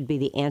Tangerine should be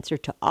the answer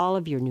to all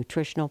of your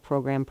nutritional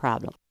program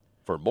problems.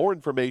 For more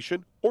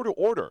information or to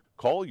order,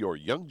 call your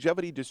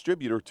Youngevity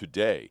distributor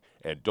today.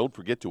 And don't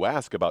forget to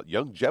ask about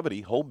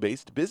Youngevity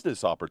home-based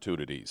business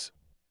opportunities.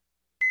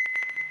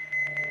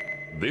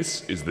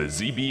 This is the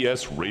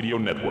ZBS Radio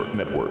Network.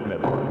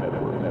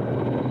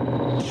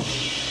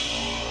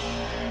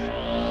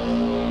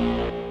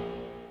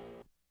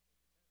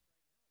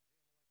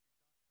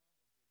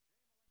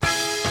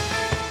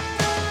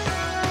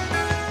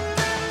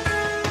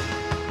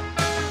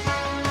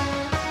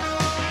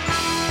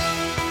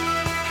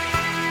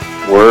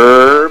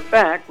 We're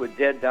back with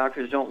Dead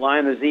Doctors Don't Lie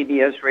on the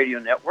ZBS Radio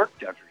Network.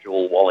 Dr.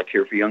 Joel Wallach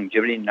here for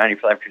Youngevity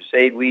 95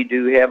 Crusade. We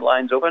do have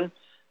lines open.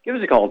 Give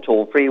us a call,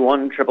 toll-free,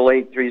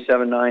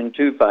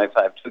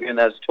 1-888-379-2552. Again,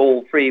 that's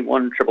toll-free,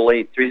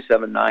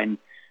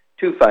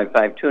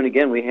 1-888-379-2552. And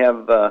again, we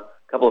have a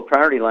couple of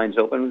priority lines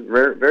open,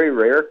 very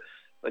rare,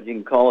 but you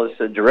can call us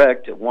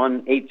direct at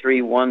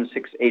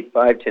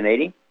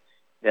 1-831-685-1080.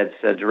 That's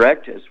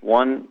direct. It's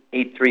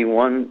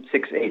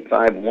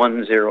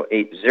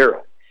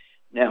 1-831-685-1080.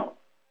 Now,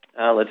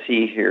 let's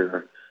see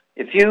here.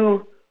 If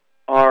you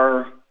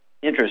are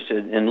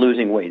interested in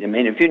losing weight, I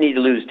mean, if you need to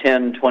lose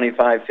 10,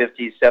 25,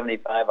 50,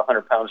 75,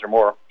 100 pounds or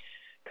more,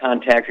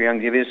 contact your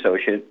Youngevity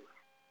associate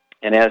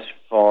and ask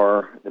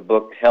for the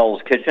book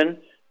Hell's Kitchen,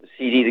 the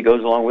CD that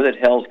goes along with it,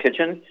 Hell's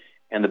Kitchen,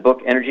 and the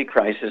book Energy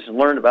Crisis, and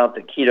learn about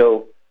the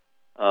keto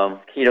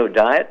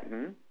diet.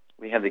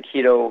 We have the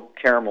keto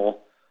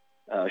caramel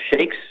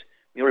shakes,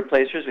 meal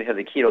replacers. We have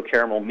the keto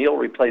caramel meal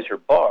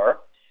replacer bar.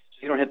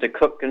 You don't have to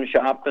cook and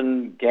shop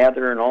and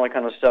gather and all that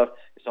kind of stuff.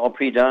 It's all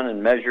pre-done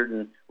and measured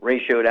and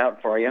ratioed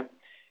out for you.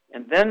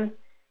 And then,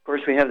 of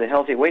course, we have the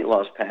Healthy Weight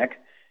Loss Pack.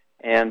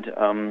 And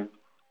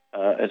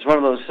it's one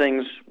of those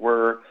things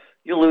where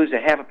you'll lose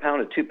a half a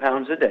pound to 2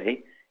 pounds a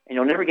day, and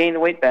you'll never gain the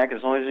weight back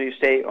as long as you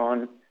stay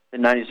on the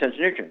 90 Essential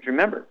Nutrients.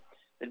 Remember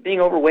that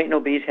being overweight and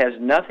obese has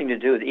nothing to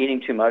do with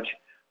eating too much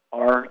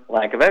or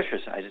lack of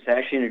exercise. It's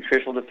actually a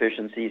nutritional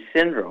deficiency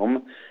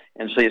syndrome.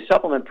 And so you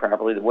supplement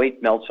properly, the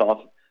weight melts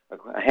off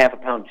a half a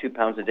pound, 2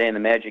 pounds a day, and the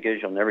magic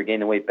is you'll never gain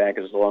the weight back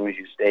as long as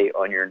you stay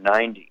on your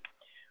 90.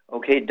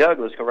 Okay, Doug,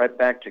 let's go right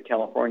back to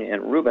California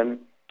and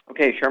Ruben.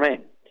 Okay,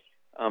 Charmaine.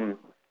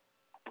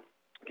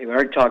 We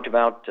already talked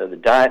about the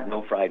diet,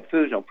 no fried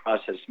foods, no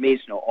processed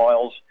meats, no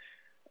oils,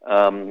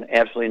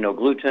 absolutely no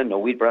gluten, no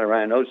wheat, brown,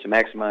 rye, and oats to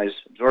maximize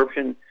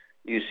absorption.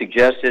 You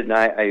suggested, and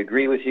I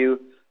agree with you,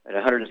 at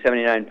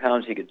 179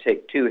 pounds, he could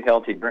take two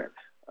healthy brain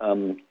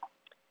and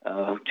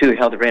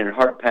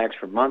heart packs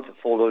per month, a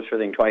full dose for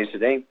everything twice a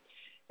day.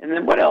 And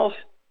then what else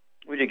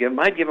would you give him?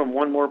 I'd give him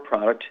one more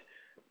product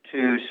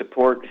to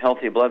support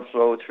healthy blood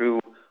flow through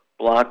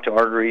blocked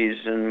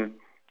arteries and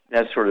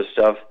that sort of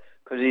stuff,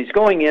 because he's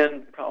going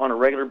in on a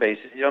regular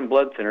basis. He's on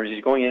blood thinners.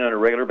 He's going in on a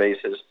regular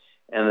basis,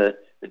 and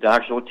the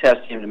doctor will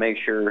test him to make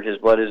sure his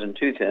blood isn't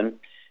too thin.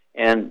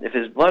 And if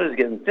his blood is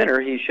getting thinner,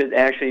 he should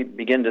actually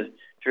begin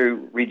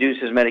to reduce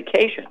his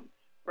medication.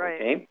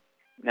 Right. Okay?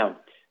 Now,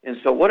 and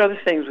so what other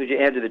things would you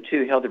add to the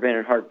two Healthy Brain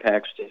and Heart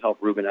packs to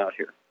help Ruben out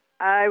here?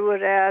 I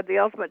would add the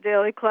Ultimate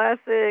Daily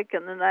Classic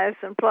and the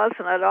Niacin Plus,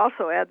 and I'd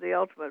also add the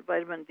Ultimate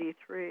Vitamin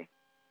D3.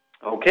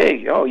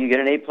 Okay. Oh, you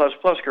get an A++,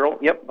 girl.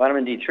 Yep,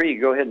 vitamin D3.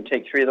 You go ahead and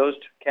take 3 of those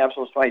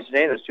capsules twice a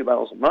day. That's 2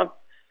 bottles a month.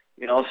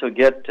 You can also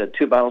get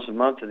 2 bottles a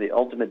month of the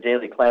Ultimate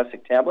Daily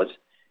Classic tablets.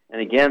 And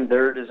again,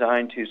 they're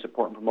designed to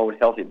support and promote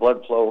healthy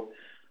blood flow,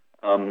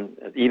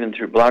 even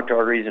through blocked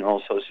arteries, and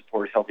also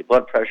support healthy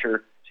blood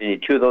pressure. So you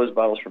need 2 of those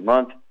bottles per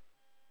month.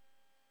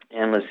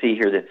 And let's see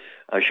here,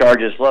 Char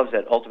loves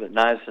that Ultimate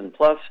Niacin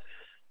Plus.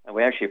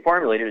 We actually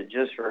formulated it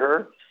just for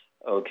her.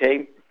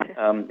 Okay.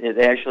 It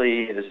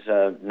actually is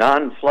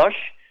non-flush,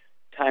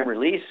 time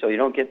release, so you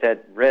don't get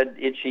that red,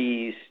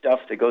 itchy stuff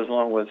that goes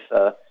along with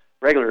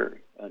regular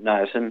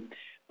niacin.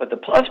 But the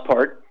plus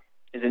part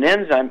is an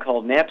enzyme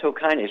called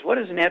nattokinase. What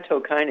does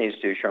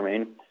nattokinase do,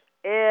 Charmaine?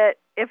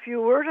 If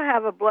you were to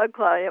have a blood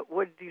clot, it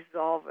would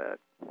dissolve it.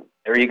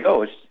 There you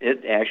go.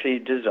 It actually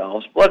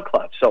dissolves blood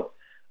clots. So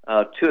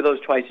 2 of those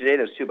twice a day,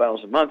 that's 2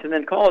 bottles a month. And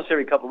then call us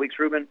every couple of weeks,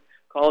 Ruben.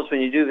 Call us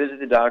when you do visit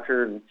the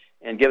doctor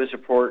and give us a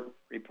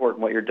report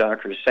on what your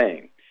doctor is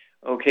saying.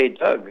 Okay,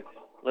 Doug,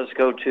 let's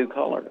go to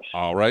callers.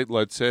 All right,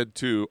 let's head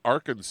to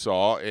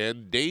Arkansas.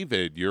 And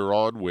David, you're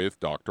on with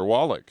Dr.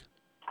 Wallach.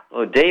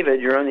 Hello,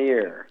 David, you're on the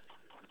air.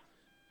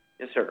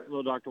 Yes, sir.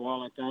 Hello, Dr.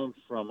 Wallach. I'm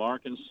from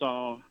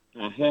Arkansas.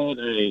 I had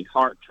a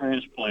heart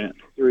transplant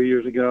 3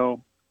 years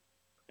ago.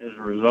 As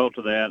a result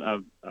of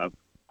that, I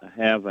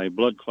have a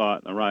blood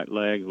clot in the right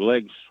leg. The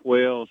leg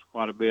swells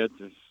quite a bit.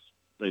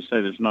 They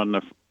say there's not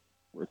enough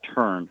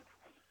return.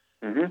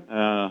 Mm-hmm.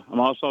 I'm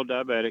also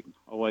diabetic.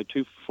 I weigh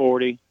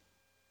 240.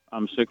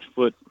 I'm 6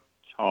 foot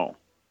tall.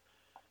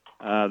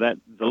 The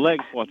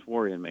leg's what's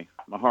worrying me.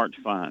 My heart's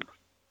fine.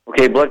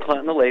 Okay, blood clot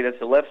in the leg. That's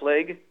the left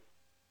leg?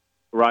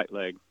 Right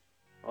leg.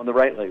 On the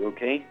right leg,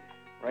 okay.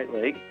 Right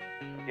leg.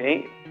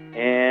 Okay.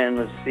 And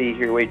let's see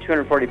here. You weigh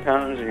 240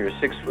 pounds and you're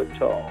 6 foot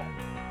tall.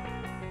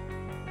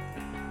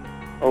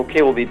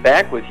 Okay, we'll be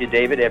back with you,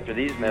 David, after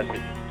these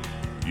messages.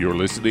 You're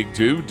listening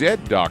to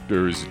Dead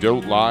Doctors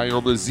Don't Lie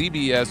on the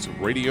ZBS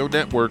Radio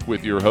Network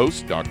with your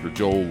host, Dr.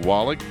 Joel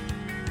Wallach.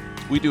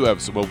 We do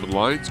have some open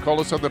lines. Call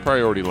us on the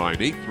priority line,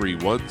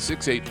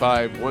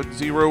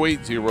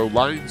 831-685-1080.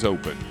 Lines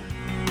open.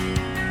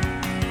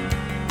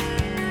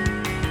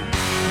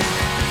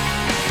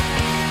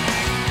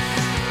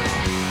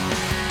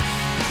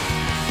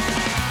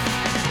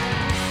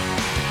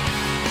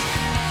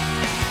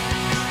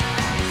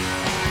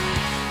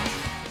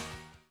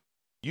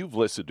 You've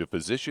listened to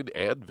physician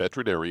and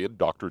veterinarian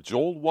Dr.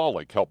 Joel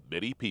Wallach help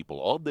many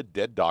people on the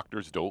Dead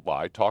Doctors Don't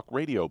Lie talk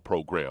radio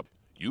program.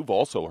 You've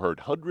also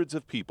heard hundreds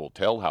of people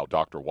tell how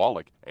Dr.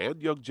 Wallach and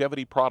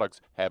Youngevity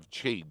products have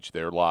changed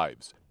their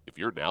lives. If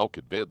you're now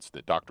convinced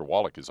that Dr.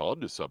 Wallach is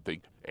onto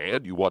something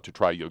and you want to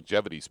try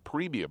Youngevity's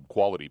premium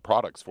quality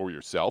products for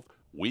yourself,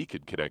 we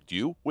can connect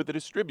you with a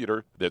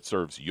distributor that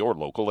serves your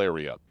local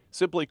area.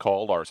 Simply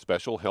call our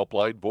special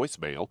helpline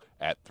voicemail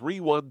at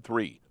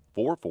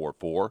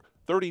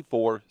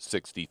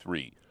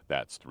 313-444-3463.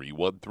 That's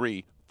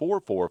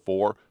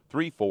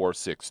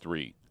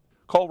 313-444-3463.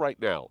 Call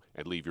right now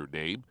and leave your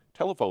name,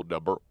 telephone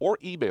number, or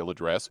email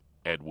address,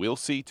 and we'll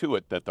see to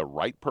it that the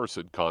right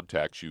person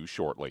contacts you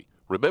shortly.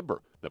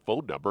 Remember, the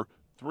phone number,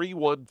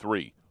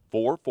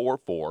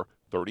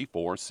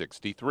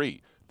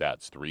 313-444-3463.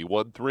 That's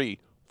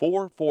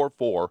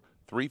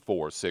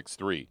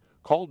 313-444-3463.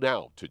 Call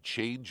now to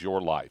change your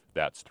life.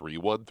 That's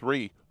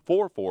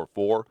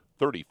 313-444-3463.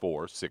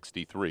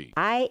 3463.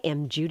 I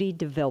am Judy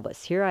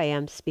DeVilbus. Here I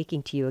am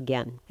speaking to you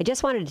again. I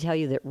just wanted to tell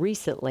you that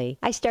recently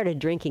I started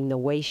drinking the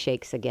Whey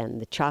Shakes again,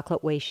 the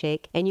chocolate Whey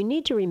Shake. And you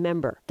need to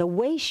remember, the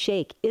Whey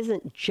Shake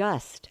isn't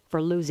just for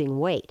losing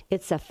weight.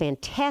 It's a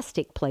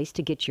fantastic place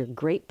to get your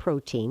great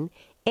protein.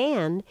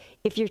 And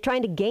if you're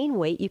trying to gain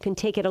weight, you can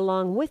take it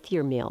along with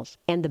your meals.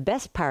 And the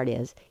best part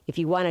is, if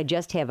you want to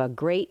just have a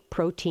great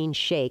protein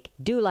shake,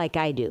 do like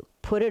I do.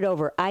 Put it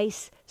over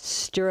ice,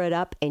 stir it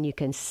up, and you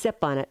can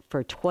sip on it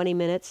for 20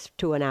 minutes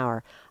to an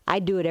hour. I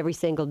do it every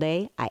single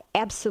day. I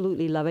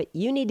absolutely love it.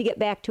 You need to get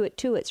back to it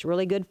too. It's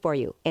really good for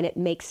you. And it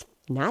makes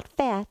not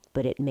fat,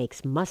 but it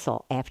makes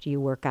muscle after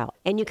you work out.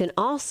 And you can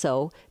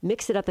also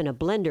mix it up in a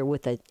blender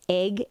with an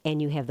egg,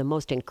 and you have the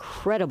most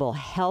incredible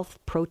health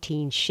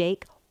protein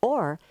shake.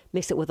 Or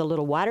mix it with a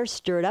little water,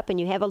 stir it up, and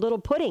you have a little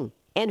pudding.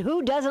 And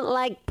who doesn't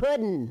like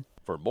pudding?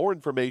 For more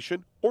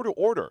information or to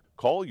order,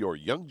 call your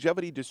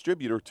Youngevity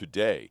distributor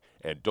today.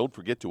 And don't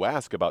forget to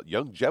ask about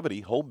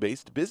Youngevity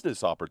home-based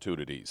business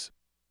opportunities.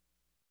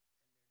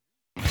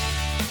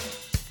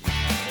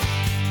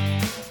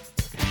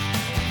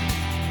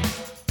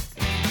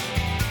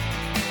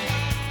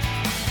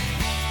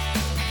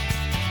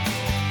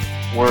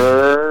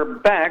 We're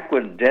back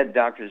with Dead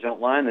Doctors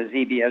Don't Lie on the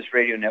ZBS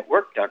Radio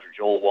Network. Dr.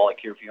 Joel Wallach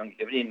here for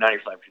Youngevity and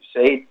 95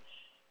 Crusade.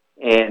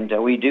 And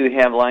we do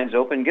have lines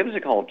open. Give us a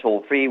call,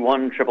 toll-free,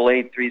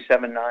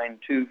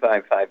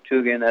 1-888-379-2552.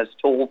 Again, that's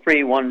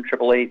toll-free,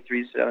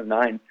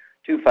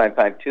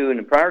 1-888-379-2552. And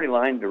the priority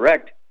line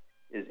direct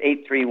is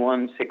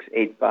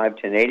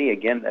 831-685-1080.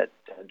 Again, that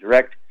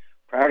direct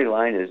priority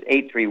line is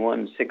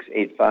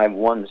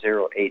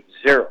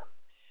 831-685-1080.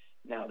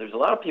 Now, there's a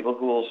lot of people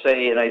who will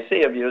say, and I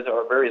say of you, there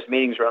are various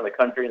meetings around the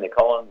country, and they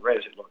call in and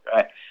say, look,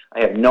 I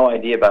have no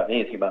idea about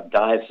anything about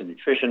diets and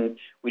nutrition.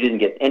 We didn't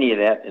get any of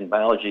that in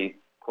biology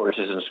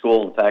courses in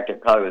school. In fact, I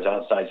probably was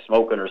outside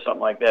smoking or something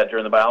like that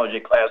during the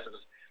biology classes.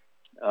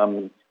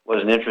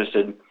 Wasn't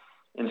interested.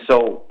 And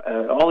so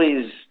all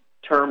these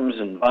terms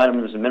and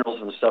vitamins and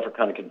minerals and stuff are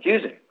kind of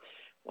confusing.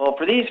 Well,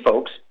 for these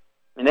folks,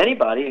 and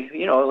anybody,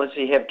 let's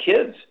say you have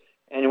kids,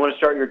 and you want to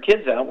start your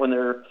kids out when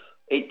they're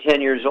 8,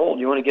 10 years old,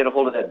 you want to get a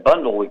hold of that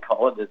bundle, we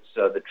call it. It's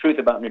The Truth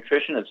About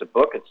Nutrition. It's a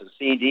book. It's a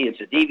CD. It's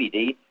a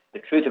DVD. The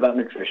Truth About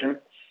Nutrition.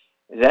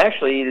 It's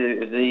actually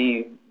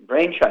the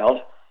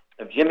brainchild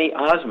of Jimmy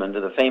Osmond,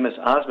 of the famous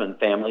Osmond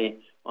family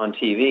on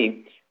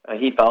TV.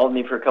 He followed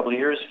me for a couple of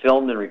years,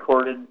 filmed and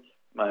recorded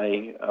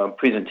my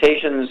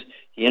presentations.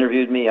 He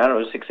interviewed me,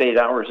 6, 8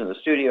 hours in the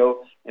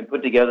studio, and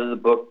put together the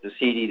book, the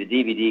CD, the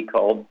DVD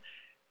called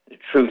The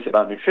Truth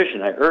About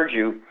Nutrition. I urge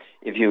you,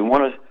 if you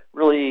want to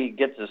really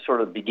get the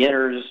sort of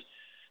beginner's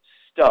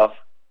stuff,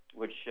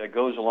 which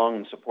goes along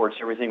and supports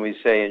everything we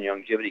say in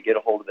Youngevity, get a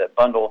hold of that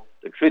bundle,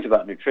 The Truth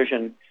About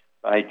Nutrition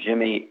by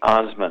Jimmy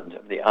Osmond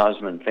of the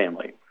Osmond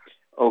family.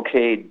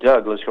 Okay,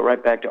 Doug, let's go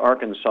right back to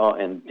Arkansas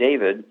and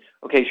David.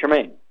 Okay,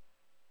 Charmaine.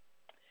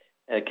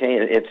 Okay,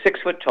 at 6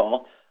 foot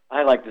tall,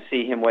 I like to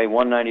see him weigh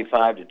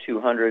 195 to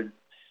 200.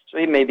 So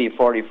he may be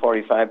 40,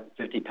 45,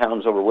 50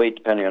 pounds overweight,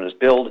 depending on his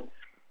build,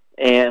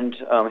 and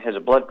has a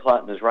blood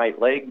clot in his right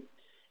leg.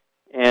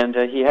 And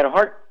he had a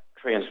heart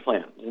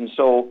transplant. And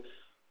so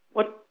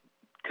what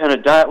kind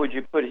of diet would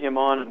you put him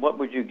on, and what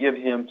would you give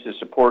him to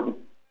support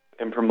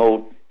and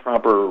promote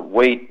proper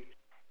weight,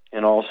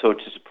 and also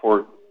to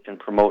support and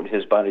promote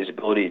his body's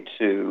ability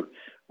to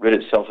rid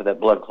itself of that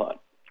blood clot?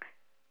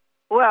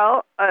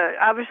 Well,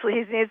 obviously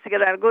he needs to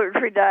get on a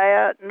gluten-free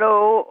diet,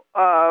 no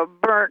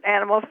burnt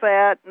animal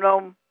fat,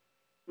 no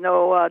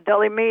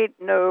deli meat,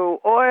 no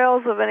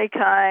oils of any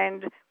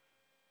kind,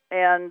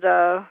 and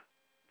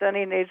then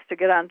he needs to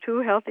get on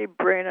 2 healthy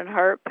brain and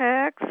heart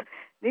packs,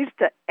 needs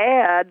to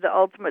add the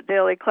Ultimate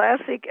Daily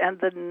Classic and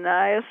the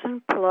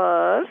Niacin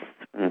Plus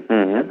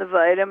and the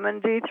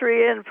vitamin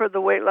D3, and for the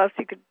weight loss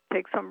he could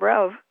take some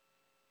Rev.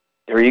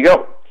 There you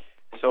go.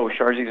 So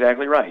Char's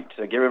exactly right.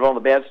 Get rid of all the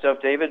bad stuff,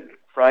 David.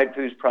 Fried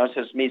foods,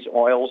 processed meats,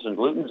 oils, and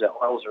glutens.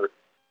 Oils are,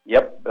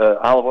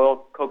 olive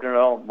oil, coconut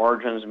oil,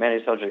 margarines,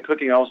 manufactured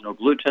cooking oils, no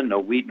gluten, no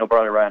wheat, no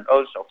barley, rye, and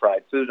oats, no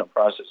fried foods, no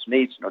processed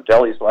meats, no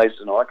deli slices,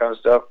 and all that kind of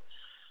stuff.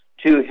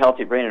 2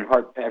 healthy brain and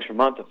heart packs per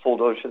month, a full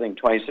dose of everything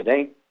twice a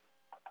day.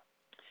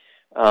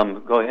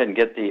 Go ahead and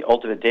get the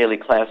Ultimate Daily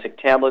Classic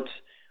tablets.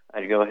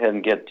 I'd go ahead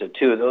and get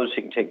 2 of those so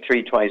you can take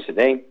 3 twice a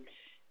day.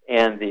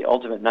 And the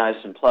Ultimate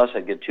Niacin Plus,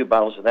 I'd get 2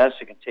 bottles of that so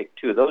you can take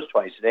 2 of those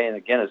twice a day. And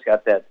again, it's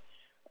got that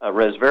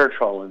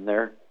resveratrol in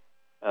there.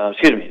 I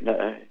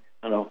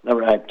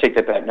take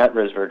that back, not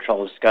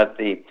resveratrol. It's got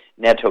the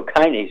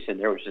nattokinase in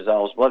there, which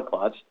dissolves blood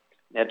clots.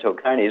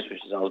 Nattokinase,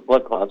 which dissolves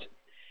blood clots.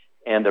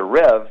 And the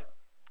Rev,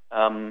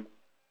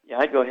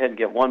 I'd go ahead and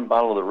get 1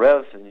 bottle of the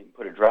Rev, and you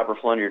put a dropper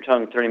full under your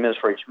tongue 30 minutes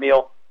for each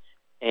meal,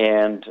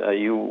 and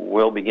you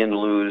will begin to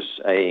lose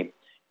a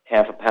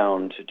half a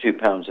pound to 2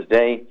 pounds a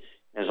day.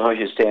 As long as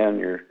you stay on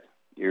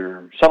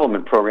your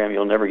supplement program,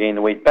 you'll never gain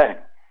the weight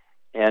back.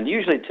 And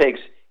usually it takes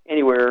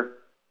anywhere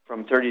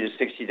from 30 to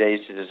 60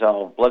 days to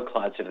dissolve blood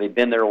clots. If they've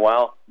been there a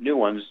while, new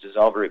ones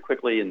dissolve very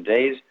quickly in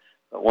days,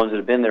 but ones that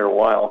have been there a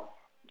while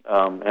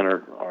and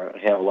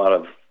have a lot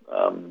of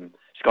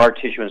scar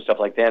tissue and stuff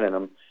like that in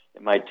them,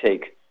 it might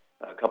take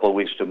a couple of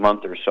weeks to a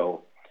month or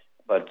so,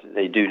 but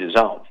they do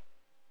dissolve.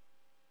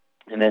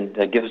 And then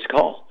give us a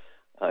call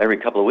every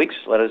couple of weeks.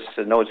 Let us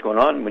know what's going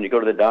on. When you go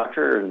to the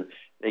doctor and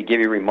they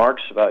give you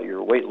remarks about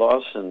your weight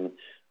loss and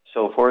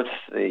so forth,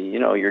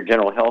 your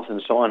general health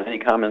and so on, any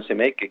comments they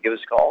make, give us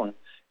a call and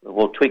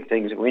we'll tweak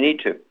things if we need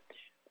to.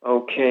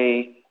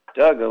 Okay,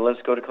 Doug,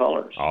 let's go to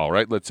callers. All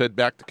right, let's head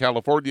back to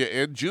California.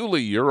 And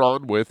Julie, you're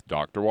on with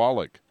Dr.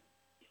 Wallach.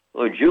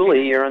 Hello,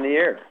 Julie, you're on the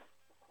air.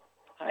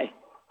 Hi.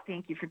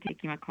 Thank you for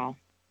taking my call.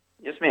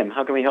 Yes, ma'am.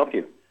 How can we help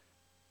you?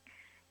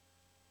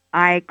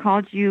 I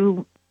called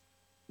you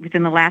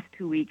within the last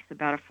 2 weeks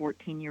about a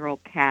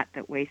 14-year-old cat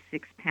that weighs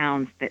 6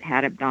 pounds that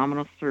had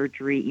abdominal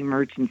surgery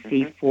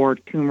emergency for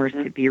tumors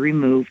to be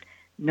removed,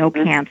 no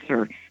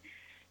cancer.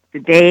 The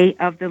day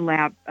of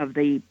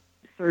the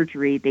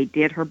surgery, they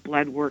did her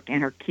blood work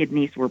and her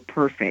kidneys were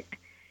perfect.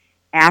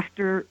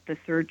 After the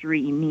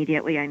surgery,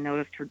 immediately I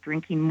noticed her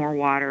drinking more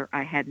water.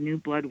 I had new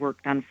blood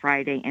work done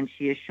Friday, and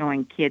she is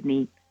showing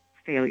kidney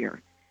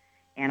failure.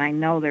 And I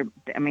know the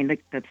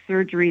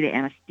surgery, the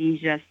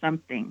anesthesia,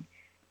 something.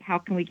 How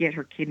can we get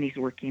her kidneys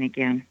working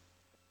again?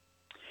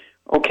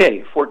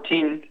 Okay,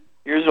 14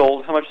 years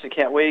old. How much does the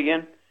cat weigh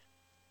again?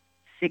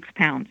 6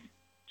 pounds.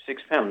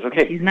 6 pounds,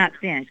 okay. She's not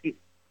thin.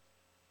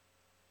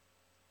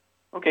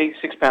 Okay,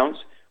 6 pounds.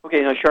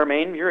 Okay, now,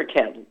 Charmaine, you're a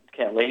cat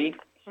lady.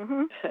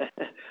 Mm-hmm.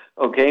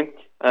 Okay,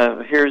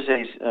 here's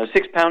a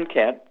 6-pound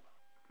cat.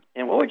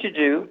 And what would you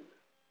do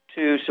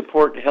to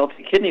support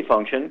healthy kidney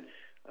function?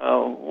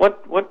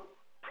 What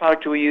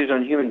product do we use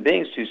on human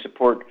beings to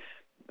support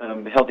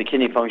healthy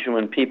kidney function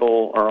when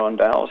people are on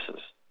dialysis?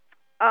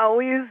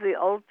 We use the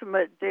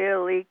Ultimate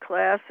Daily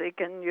Classic,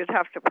 and you'd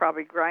have to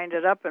probably grind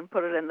it up and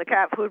put it in the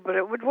cat food, but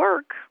it would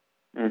work.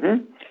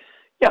 Mm-hmm.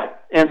 Yeah,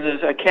 and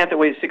there's a cat that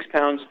weighs 6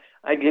 pounds.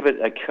 I'd give it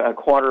a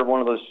quarter of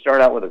one of those.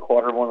 Start out with a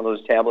quarter of one of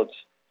those tablets.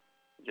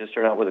 Just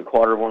start out with a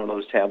quarter of one of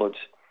those tablets.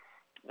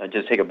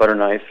 Just take a butter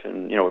knife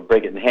and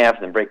break it in half,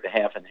 and then break the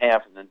half in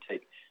half, and then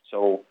take.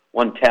 So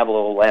one tablet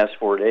will last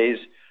 4 days,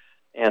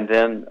 and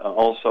then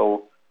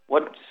also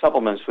what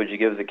supplements would you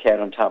give the cat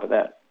on top of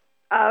that?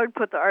 I would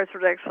put the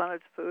Arthrodex on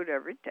its food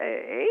every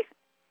day,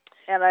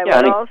 and I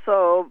would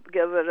also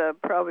give it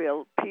probably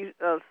a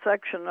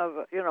section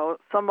of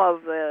some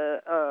of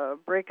the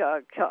break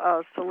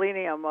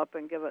selenium up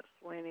and give it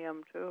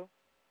selenium too.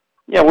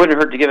 Yeah, it wouldn't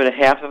hurt to give it a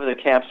half of a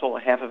capsule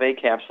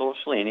of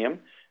selenium.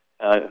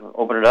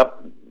 Open it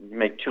up,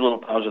 make 2 little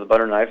piles with a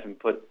butter knife, and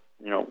put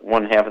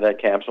one half of that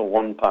capsule,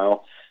 one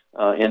pile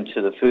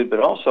into the food.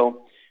 But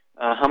also,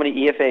 how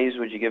many EFAs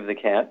would you give the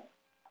cat?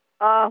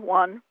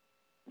 1.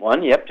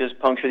 1, yep. Just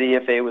puncture the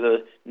EFA with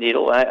a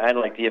needle. I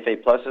like the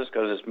EFA Pluses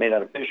because it's made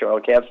out of fish oil,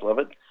 a capsule of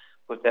it.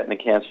 Put that in the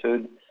cat's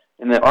food.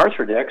 And the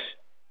Arthrodex,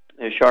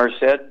 as Shar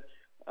said,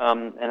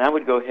 and I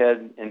would go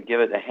ahead and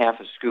give it a half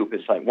a scoop.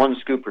 It's like 1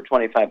 scoop per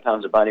 25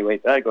 pounds of body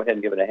weight, but I'd go ahead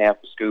and give it a half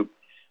a scoop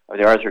of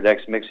the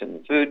Arthrodex mix in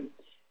the food. And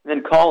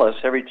then call us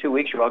every 2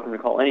 weeks. You're welcome to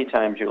call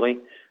anytime, Julie.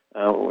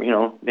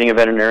 Being a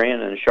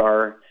veterinarian, and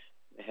Shar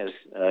has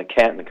a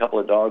cat and a couple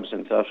of dogs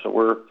and stuff, so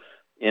we're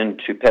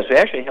into pets. We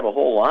actually have a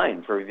whole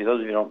line, for those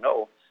of you who don't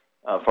know,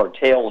 for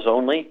tails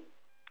only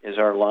is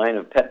our line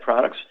of pet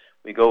products.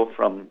 We go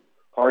from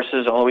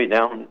horses all the way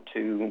down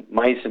to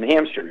mice and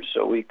hamsters,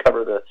 so we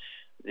cover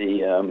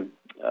the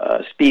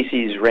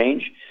species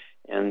range,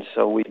 and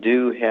so we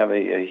do have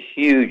a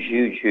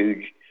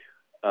huge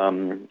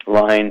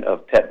line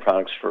of pet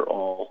products for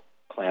all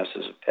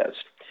classes of pets.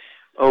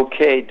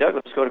 Okay, Doug,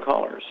 let's go to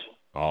callers.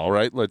 All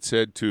right, let's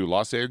head to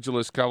Los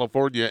Angeles,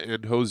 California,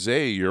 and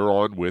Jose, you're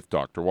on with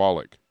Dr.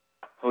 Wallach.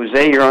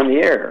 Jose, you're on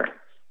the air.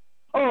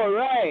 All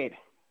right.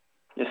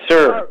 Yes,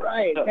 sir. All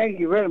right, thank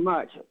you very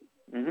much.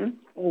 Mm-hmm.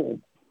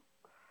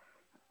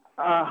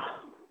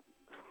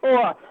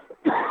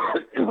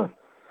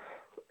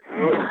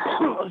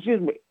 Excuse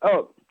me.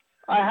 I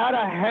had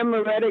a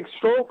hemorrhagic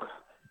stroke,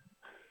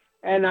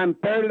 and I'm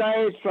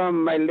paralyzed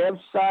from my left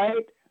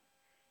side,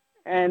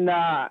 and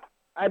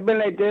I've been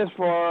like this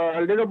for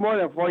a little more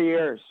than 4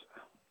 years.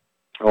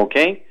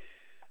 Okay.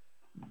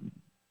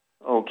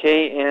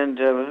 Okay, and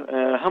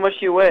how much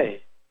do you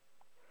weigh?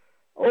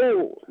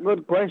 Oh,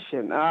 good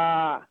question.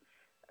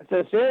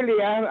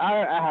 Sincerely,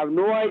 I have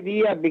no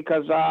idea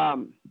because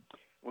I've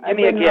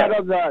been out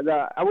of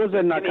I was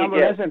in a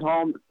convalescent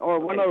home or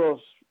one of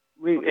those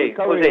recovery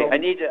Jose, homes. I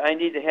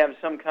need to have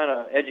some kind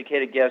of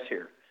educated guess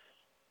here.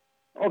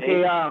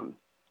 Okay,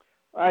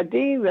 I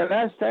think the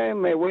last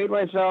time I weighed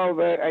myself,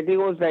 I think it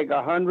was like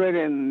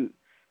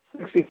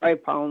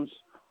 165 pounds.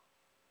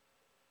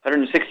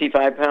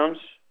 165 pounds?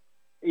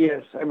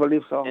 Yes, I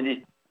believe so. And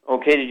did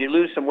you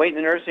lose some weight in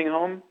the nursing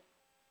home?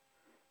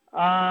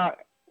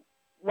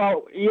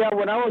 Well, yeah,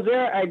 when I was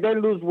there, I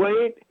did lose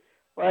weight,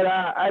 but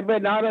I've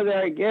been out of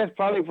there, I guess,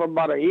 probably for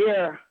about a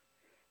year.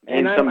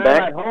 And I'm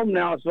at home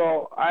now,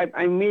 so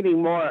I'm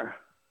eating more.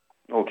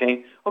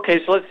 Okay.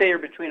 Okay, so let's say you're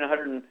between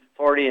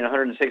 140 and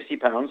 160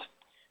 pounds.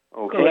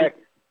 Okay. Correct.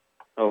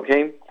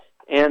 Okay.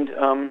 And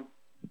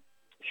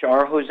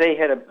Shar, Jose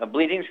had a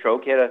bleeding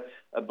stroke. He had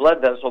a blood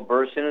vessel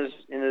burst in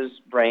his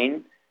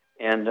brain,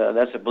 and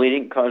that's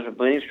caused a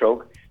bleeding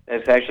stroke.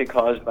 That's actually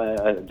caused by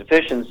a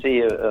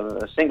deficiency of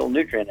a single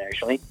nutrient,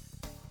 actually,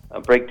 a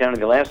breakdown of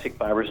the elastic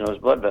fibers in those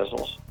blood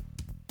vessels.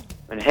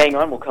 And hang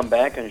on, we'll come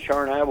back, and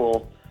Shar and I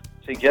will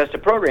suggest a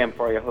program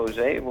for you,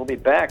 Jose. We'll be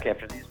back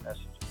after these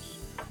messages.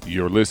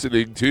 You're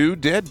listening to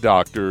Dead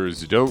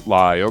Doctors Don't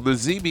Lie on the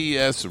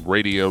ZBS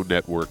Radio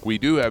Network. We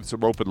do have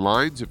some open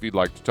lines. If you'd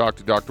like to talk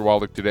to Dr.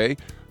 Wallach today,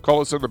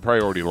 call us on the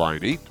priority line,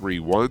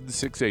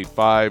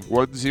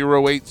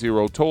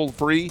 831-685-1080, toll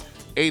free,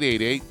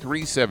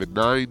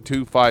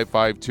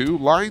 888-379-2552.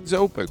 Lines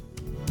open.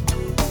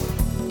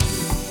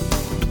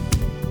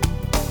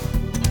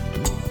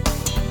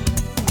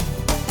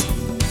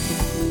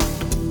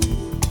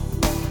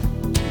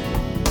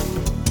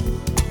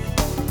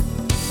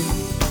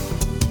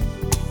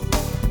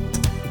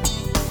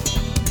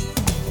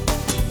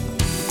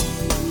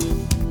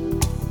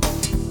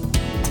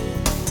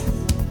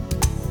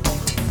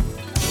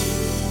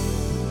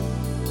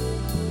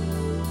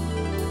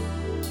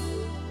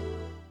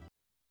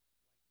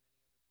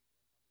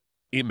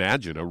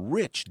 Imagine a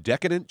rich,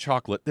 decadent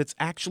chocolate that's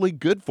actually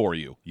good for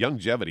you.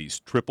 Youngevity's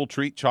Triple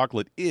Treat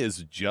chocolate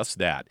is just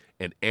that,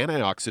 an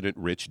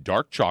antioxidant-rich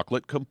dark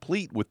chocolate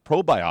complete with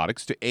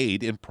probiotics to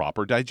aid in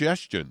proper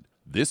digestion.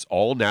 This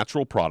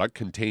all-natural product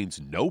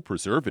contains no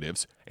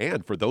preservatives,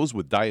 and for those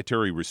with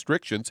dietary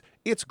restrictions,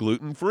 it's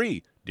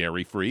gluten-free,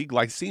 dairy-free,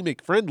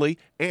 glycemic-friendly,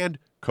 and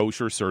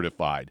kosher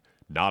certified.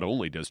 Not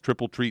only does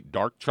Triple Treat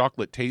dark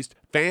chocolate taste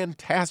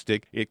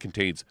fantastic, it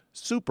contains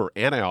super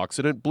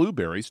antioxidant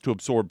blueberries to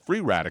absorb free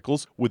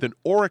radicals with an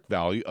ORAC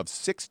value of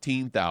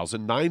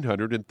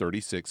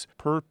 16,936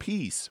 per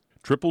piece.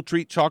 Triple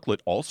Treat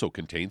chocolate also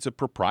contains a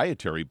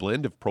proprietary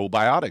blend of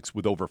probiotics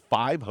with over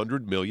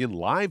 500 million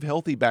live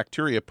healthy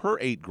bacteria per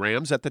 8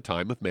 grams at the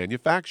time of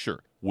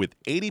manufacture. With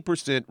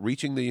 80%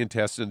 reaching the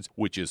intestines,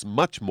 which is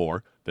much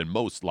more, than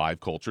most live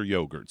culture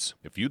yogurts.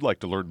 If you'd like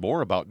to learn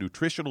more about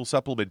nutritional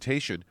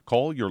supplementation,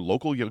 call your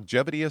local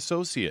Youngevity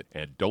associate,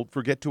 and don't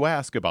forget to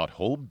ask about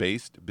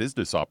home-based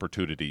business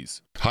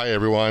opportunities. Hi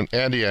everyone,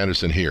 Andy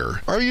Anderson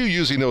here. Are you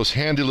using those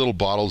handy little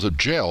bottles of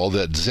gel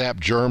that zap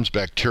germs,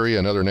 bacteria,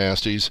 and other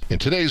nasties? In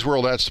today's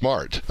world, that's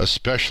smart,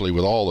 especially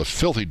with all the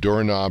filthy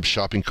doorknobs,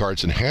 shopping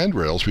carts, and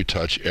handrails we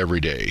touch every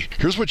day.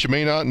 Here's what you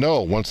may not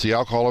know. Once the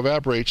alcohol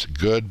evaporates,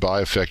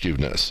 goodbye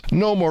effectiveness.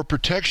 No more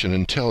protection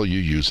until you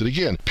use it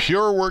again.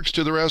 PureWorks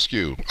to the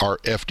rescue. Our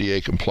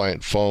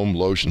FDA-compliant foam,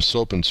 lotion,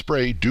 soap, and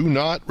spray do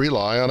not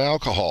rely on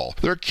alcohol.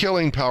 Their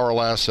killing power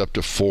lasts up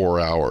to 4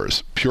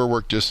 hours.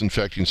 PureWorks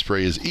disinfecting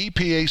spray is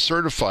EPA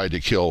certified to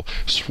kill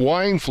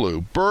swine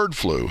flu, bird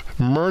flu,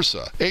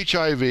 MRSA,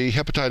 HIV,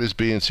 hepatitis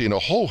B and C, and a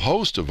whole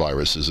host of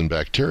viruses and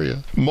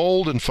bacteria.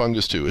 Mold and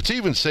fungus too. It's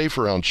even safe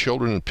around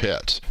children and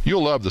pets.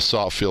 You'll love the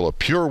soft feel of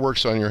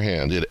PureWorks on your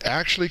hand. It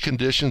actually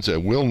conditions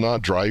and will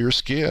not dry your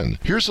skin.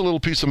 Here's a little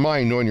peace of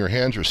mind knowing your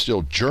hands are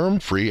still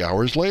germ-free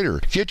hours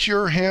later. Get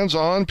your hands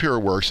on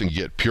PureWorks and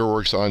get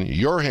PureWorks on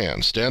your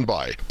hands. Stand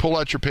by. Pull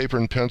out your paper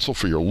and pencil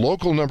for your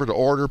local number to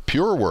order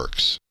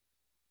PureWorks.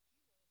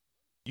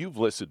 You've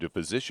listened to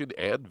physician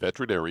and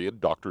veterinarian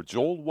Dr.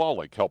 Joel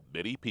Wallach help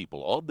many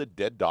people on the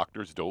Dead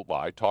Doctors Don't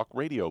Lie talk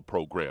radio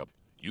program.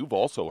 You've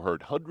also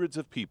heard hundreds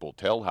of people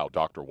tell how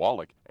Dr.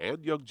 Wallach and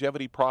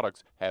Youngevity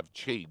products have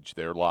changed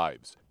their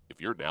lives. If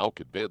you're now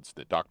convinced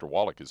that Dr.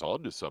 Wallach is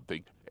onto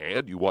something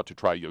and you want to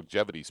try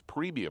Youngevity's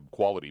premium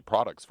quality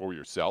products for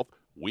yourself,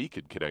 we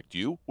can connect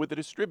you with a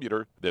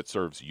distributor that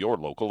serves your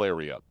local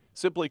area.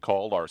 Simply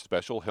call our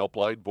special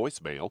helpline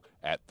voicemail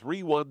at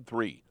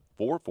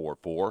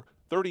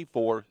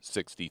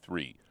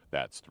 313-444-3463.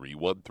 That's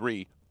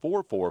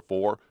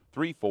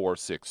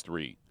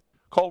 313-444-3463.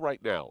 Call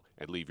right now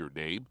and leave your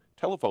name,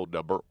 telephone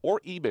number, or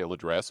email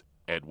address,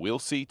 and we'll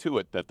see to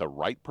it that the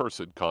right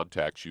person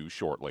contacts you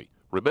shortly.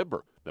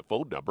 Remember, the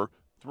phone number,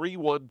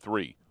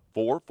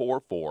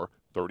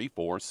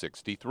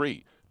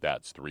 313-444-3463.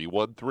 That's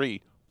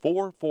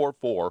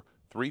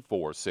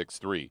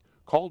 313-444-3463.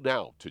 Call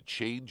now to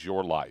change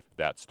your life.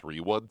 That's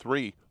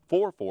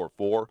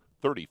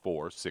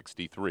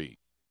 313-444-3463.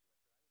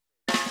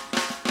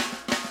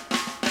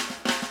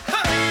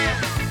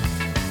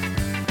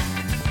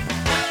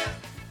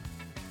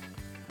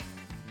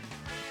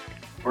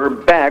 We're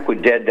back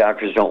with Dead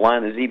Doctors Don't Lie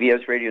on the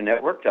ZBS Radio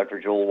Network. Dr.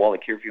 Joel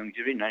Wallach here for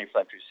Youngevity,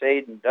 95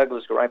 Crusade. And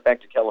Douglas, go right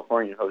back to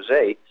California and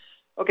Jose.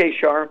 Okay,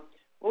 Shar,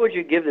 what would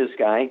you give this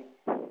guy?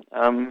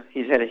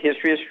 He's had a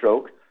history of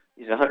stroke.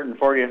 He's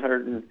 140,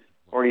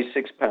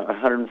 146 pounds,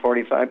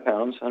 145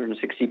 pounds,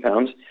 160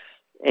 pounds.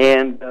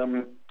 And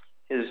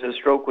his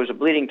stroke was a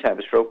bleeding type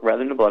of stroke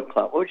rather than a blood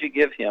clot. What would you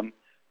give him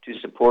to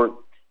support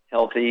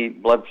healthy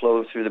blood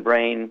flow through the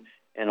brain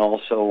and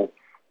also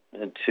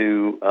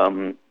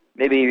to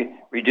maybe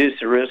reduce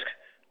the risk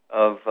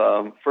of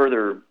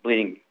further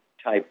bleeding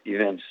type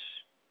events?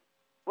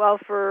 Well,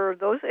 for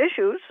those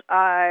issues,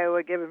 I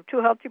would give him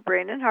 2 healthy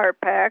brain and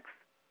heart packs.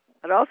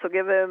 I'd also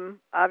give him,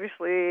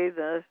 obviously,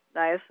 the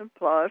Niacin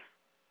Plus.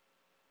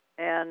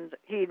 And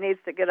he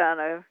needs to get on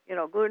a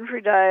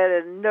gluten-free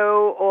diet and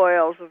no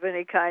oils of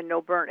any kind,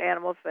 no burnt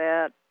animal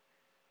fat,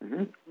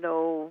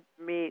 no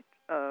meat,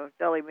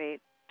 deli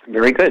meat.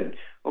 Very good.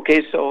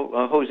 Okay, so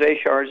Jose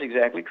Shar is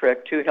exactly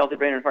correct. 2 healthy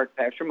brain and heart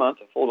packs per month,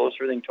 a full dose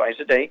of everything twice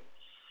a day.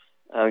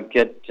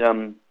 Get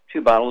 2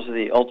 bottles of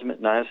the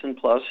Ultimate Niacin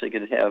Plus. You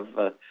could have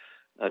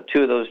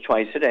 2 of those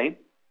twice a day.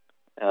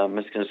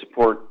 It's going to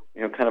support,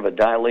 kind of a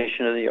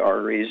dilation of the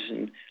arteries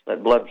and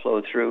let blood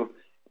flow through,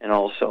 and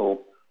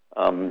also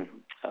the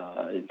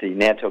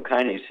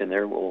nattokinase in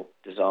there will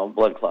dissolve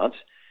blood clots.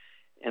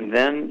 And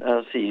then,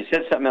 see, you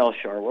said something else,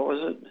 Shar. What was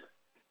it?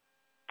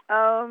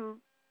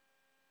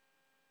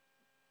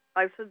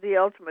 I said the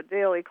Ultimate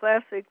Daily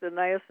Classic, the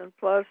Niacin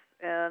Plus,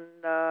 and...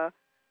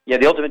 Yeah,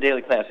 the Ultimate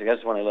Daily Classic.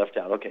 That's the one I left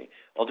out. Okay.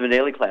 Ultimate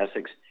Daily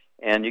Classics.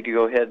 And you could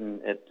go ahead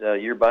and, at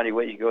your body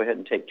weight, you can go ahead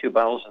and take 2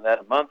 bottles of that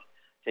a month.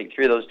 Take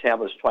 3 of those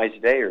tablets twice a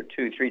day or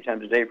 2-3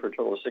 times a day for a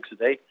total of 6 a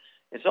day.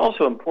 It's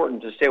also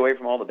important to stay away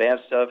from all the bad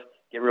stuff,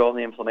 get rid of all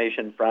the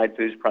inflammation, fried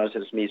foods,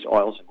 processed meats,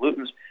 oils, and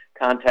glutens.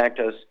 Contact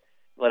us.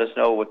 Let us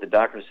know what the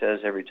doctor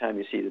says every time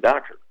you see the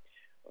doctor.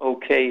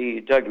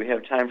 Okay, Doug, do we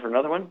have time for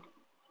another one?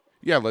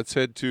 Yeah, let's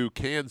head to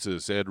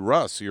Kansas. And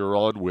Russ, you're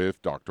on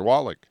with Dr.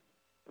 Wallach.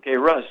 Okay,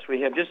 Russ,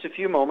 we have just a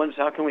few moments.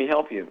 How can we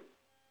help you?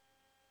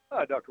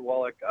 Hi, Dr.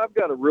 Wallach. I've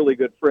got a really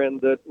good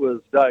friend that was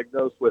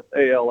diagnosed with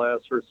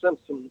ALS. Her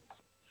symptoms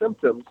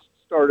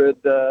started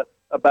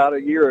about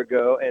a year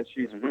ago, and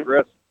she's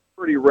progressed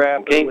pretty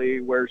rapidly.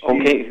 Where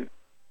she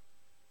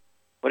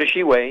What does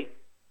she weigh?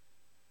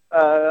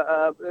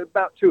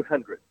 About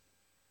 200.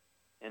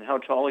 And how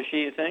tall is she,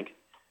 you think?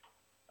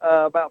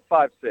 About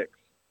 5'6".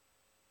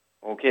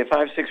 Okay,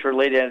 5'6" for a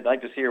lady. I'd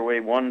like to see her weigh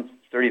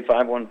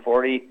 135,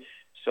 140.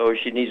 So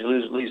she needs to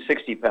lose at least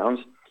 60 pounds.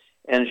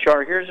 And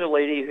Shar, here's a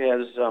lady who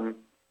has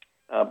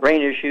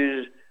brain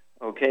issues.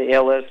 Okay,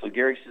 ALS, Lou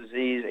Gehrig's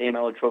disease,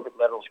 amyotrophic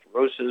lateral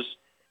sclerosis.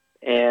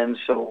 And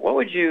so, what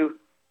would you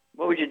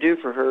do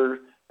for her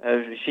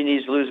She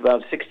needs to lose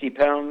about 60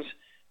 pounds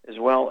as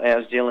well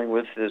as dealing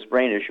with this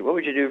brain issue. What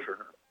would you do for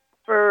her?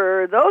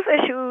 For those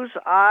issues,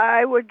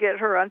 I would get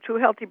her on 2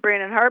 Healthy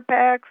Brain and Heart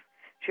Packs.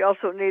 She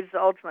also needs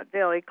the Ultimate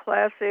Daily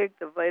Classic,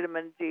 the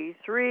vitamin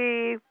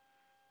D3,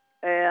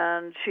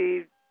 and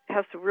she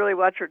has to really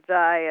watch her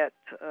diet.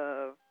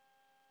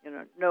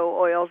 No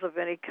oils of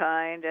any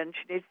kind, and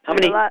she needs to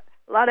eat a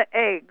lot of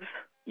eggs.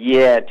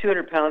 Yeah,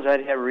 200 pounds,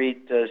 I'd have her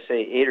eat,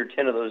 say, 8 or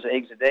 10 of those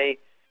eggs a day.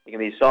 It can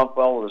be soft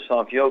boiled with a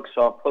soft yolk,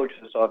 soft poached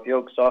with a soft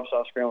yolk, soft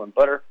scrambled in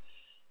butter.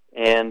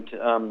 And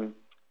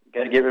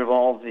got to get rid of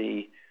all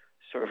the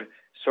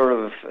sort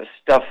of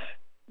stuff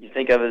you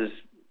think of as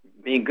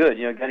being good.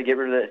 Got to get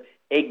rid of the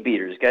egg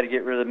beaters, got to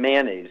get rid of the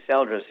mayonnaise,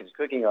 salad dressings,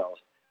 cooking oils.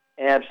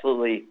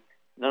 Absolutely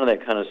none of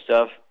that kind of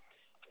stuff.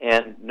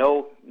 And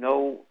no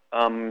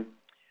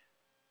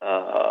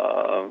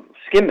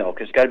skim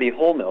milk. It's got to be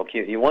whole milk.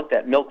 You want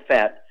that milk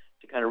fat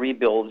to kind of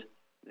rebuild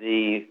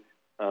the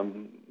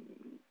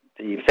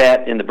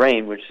fat in the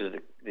brain, which is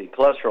the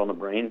cholesterol in the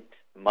brain,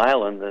 the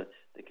myelin, the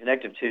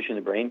connective tissue in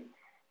the brain.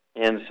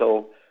 And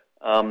so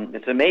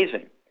it's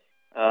amazing.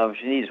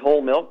 She needs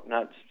whole milk,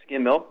 not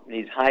skim milk. She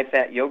needs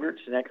high-fat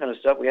yogurts and that kind of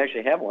stuff. We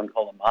actually have one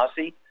called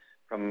Amasi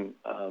from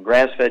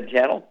grass-fed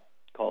cattle,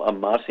 called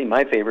Amasi.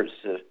 My favorite's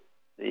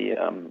the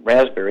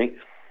raspberry.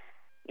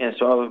 And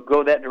so I'll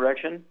go that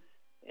direction.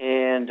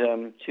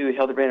 And 2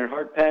 Healthy Brain and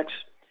Heart Packs.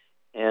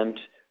 And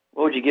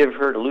what would you give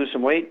her to lose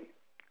some weight?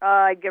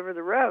 I'd give her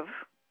the Rev.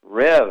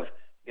 Rev.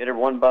 Get her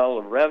 1 bottle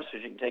of Rev so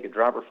she can take a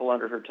dropper full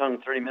under her tongue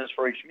 30 minutes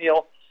for each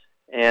meal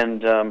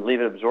and leave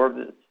it absorbed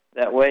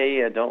that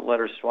way. Don't let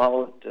her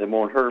swallow it. It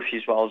won't hurt if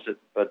she swallows it,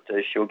 but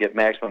she'll get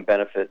maximum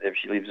benefit if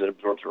she leaves it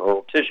absorbed through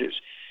oral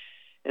tissues.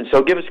 And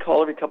so give us a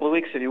call every couple of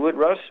weeks if you would,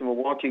 Russ, and we'll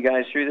walk you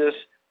guys through this.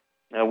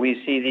 We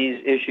see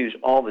these issues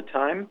all the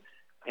time,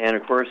 and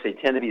of course they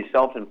tend to be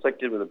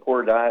self-inflicted with a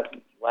poor diet,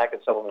 lack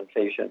of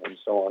supplementation, and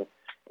so on,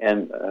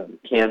 and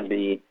can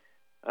be,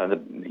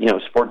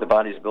 support the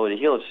body's ability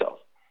to heal itself.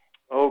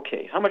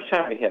 Okay, how much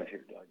time do we have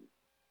here,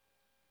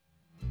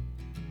 Doug?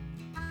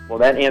 Well,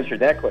 that answered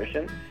that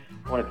question.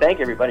 I want to thank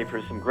everybody for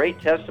some great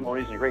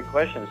testimonies and great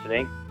questions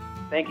today.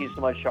 Thank you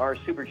so much, Shar.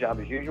 Super job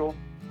as usual.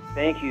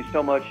 Thank you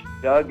so much,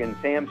 Doug and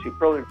Sam.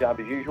 Superlative job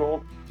as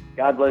usual.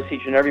 God bless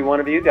each and every one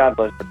of you. God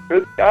bless our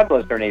troops. God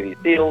bless our Navy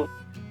SEALs.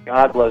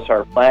 God bless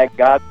our flag.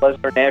 God bless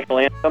our national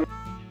anthem.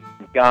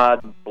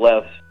 God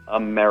bless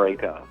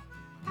America.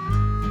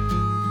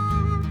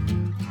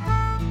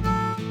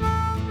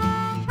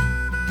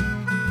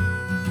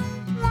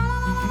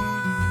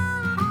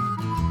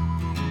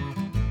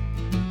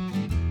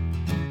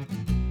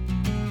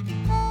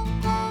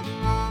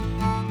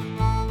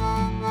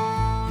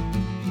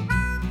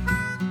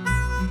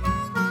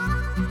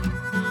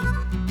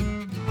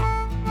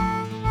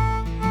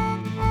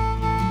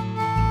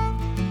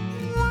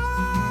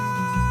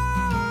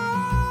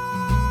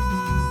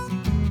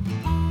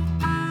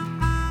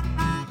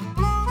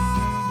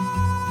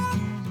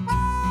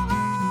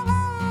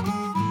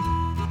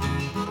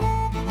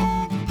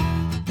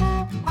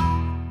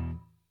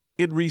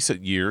 In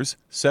recent years,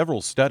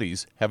 several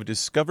studies have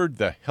discovered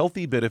the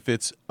healthy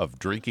benefits of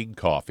drinking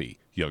coffee.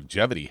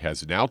 Youngevity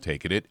has now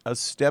taken it a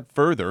step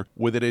further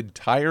with an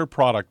entire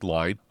product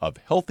line of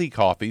healthy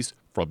coffees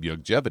from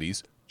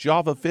Youngevity's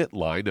JavaFit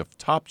line of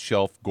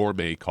top-shelf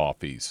gourmet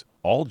coffees.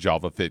 All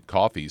JavaFit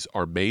coffees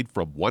are made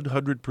from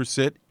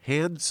 100%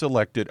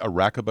 hand-selected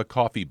Arabica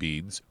coffee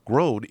beans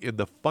grown in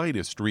the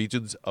finest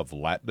regions of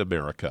Latin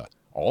America,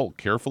 all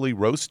carefully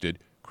roasted,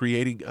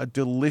 creating a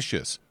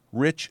delicious,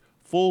 rich,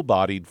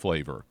 full-bodied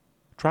flavor.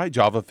 Try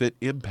JavaFit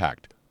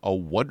Impact, a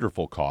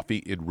wonderful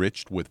coffee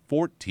enriched with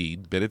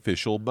 14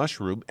 beneficial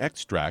mushroom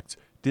extracts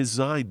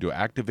designed to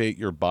activate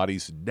your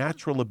body's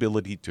natural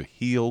ability to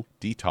heal,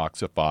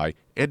 detoxify,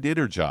 and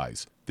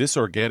energize. This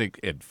organic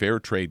and fair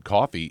trade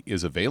coffee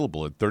is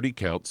available in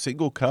 30-count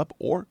single cup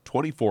or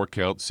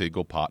 24-count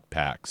single pot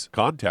packs.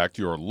 Contact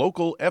your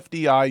local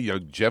FDI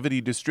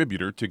Youngevity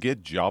distributor to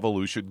get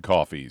Javalution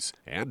coffees.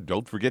 And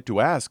don't forget to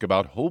ask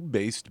about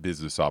home-based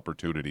business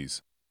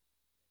opportunities.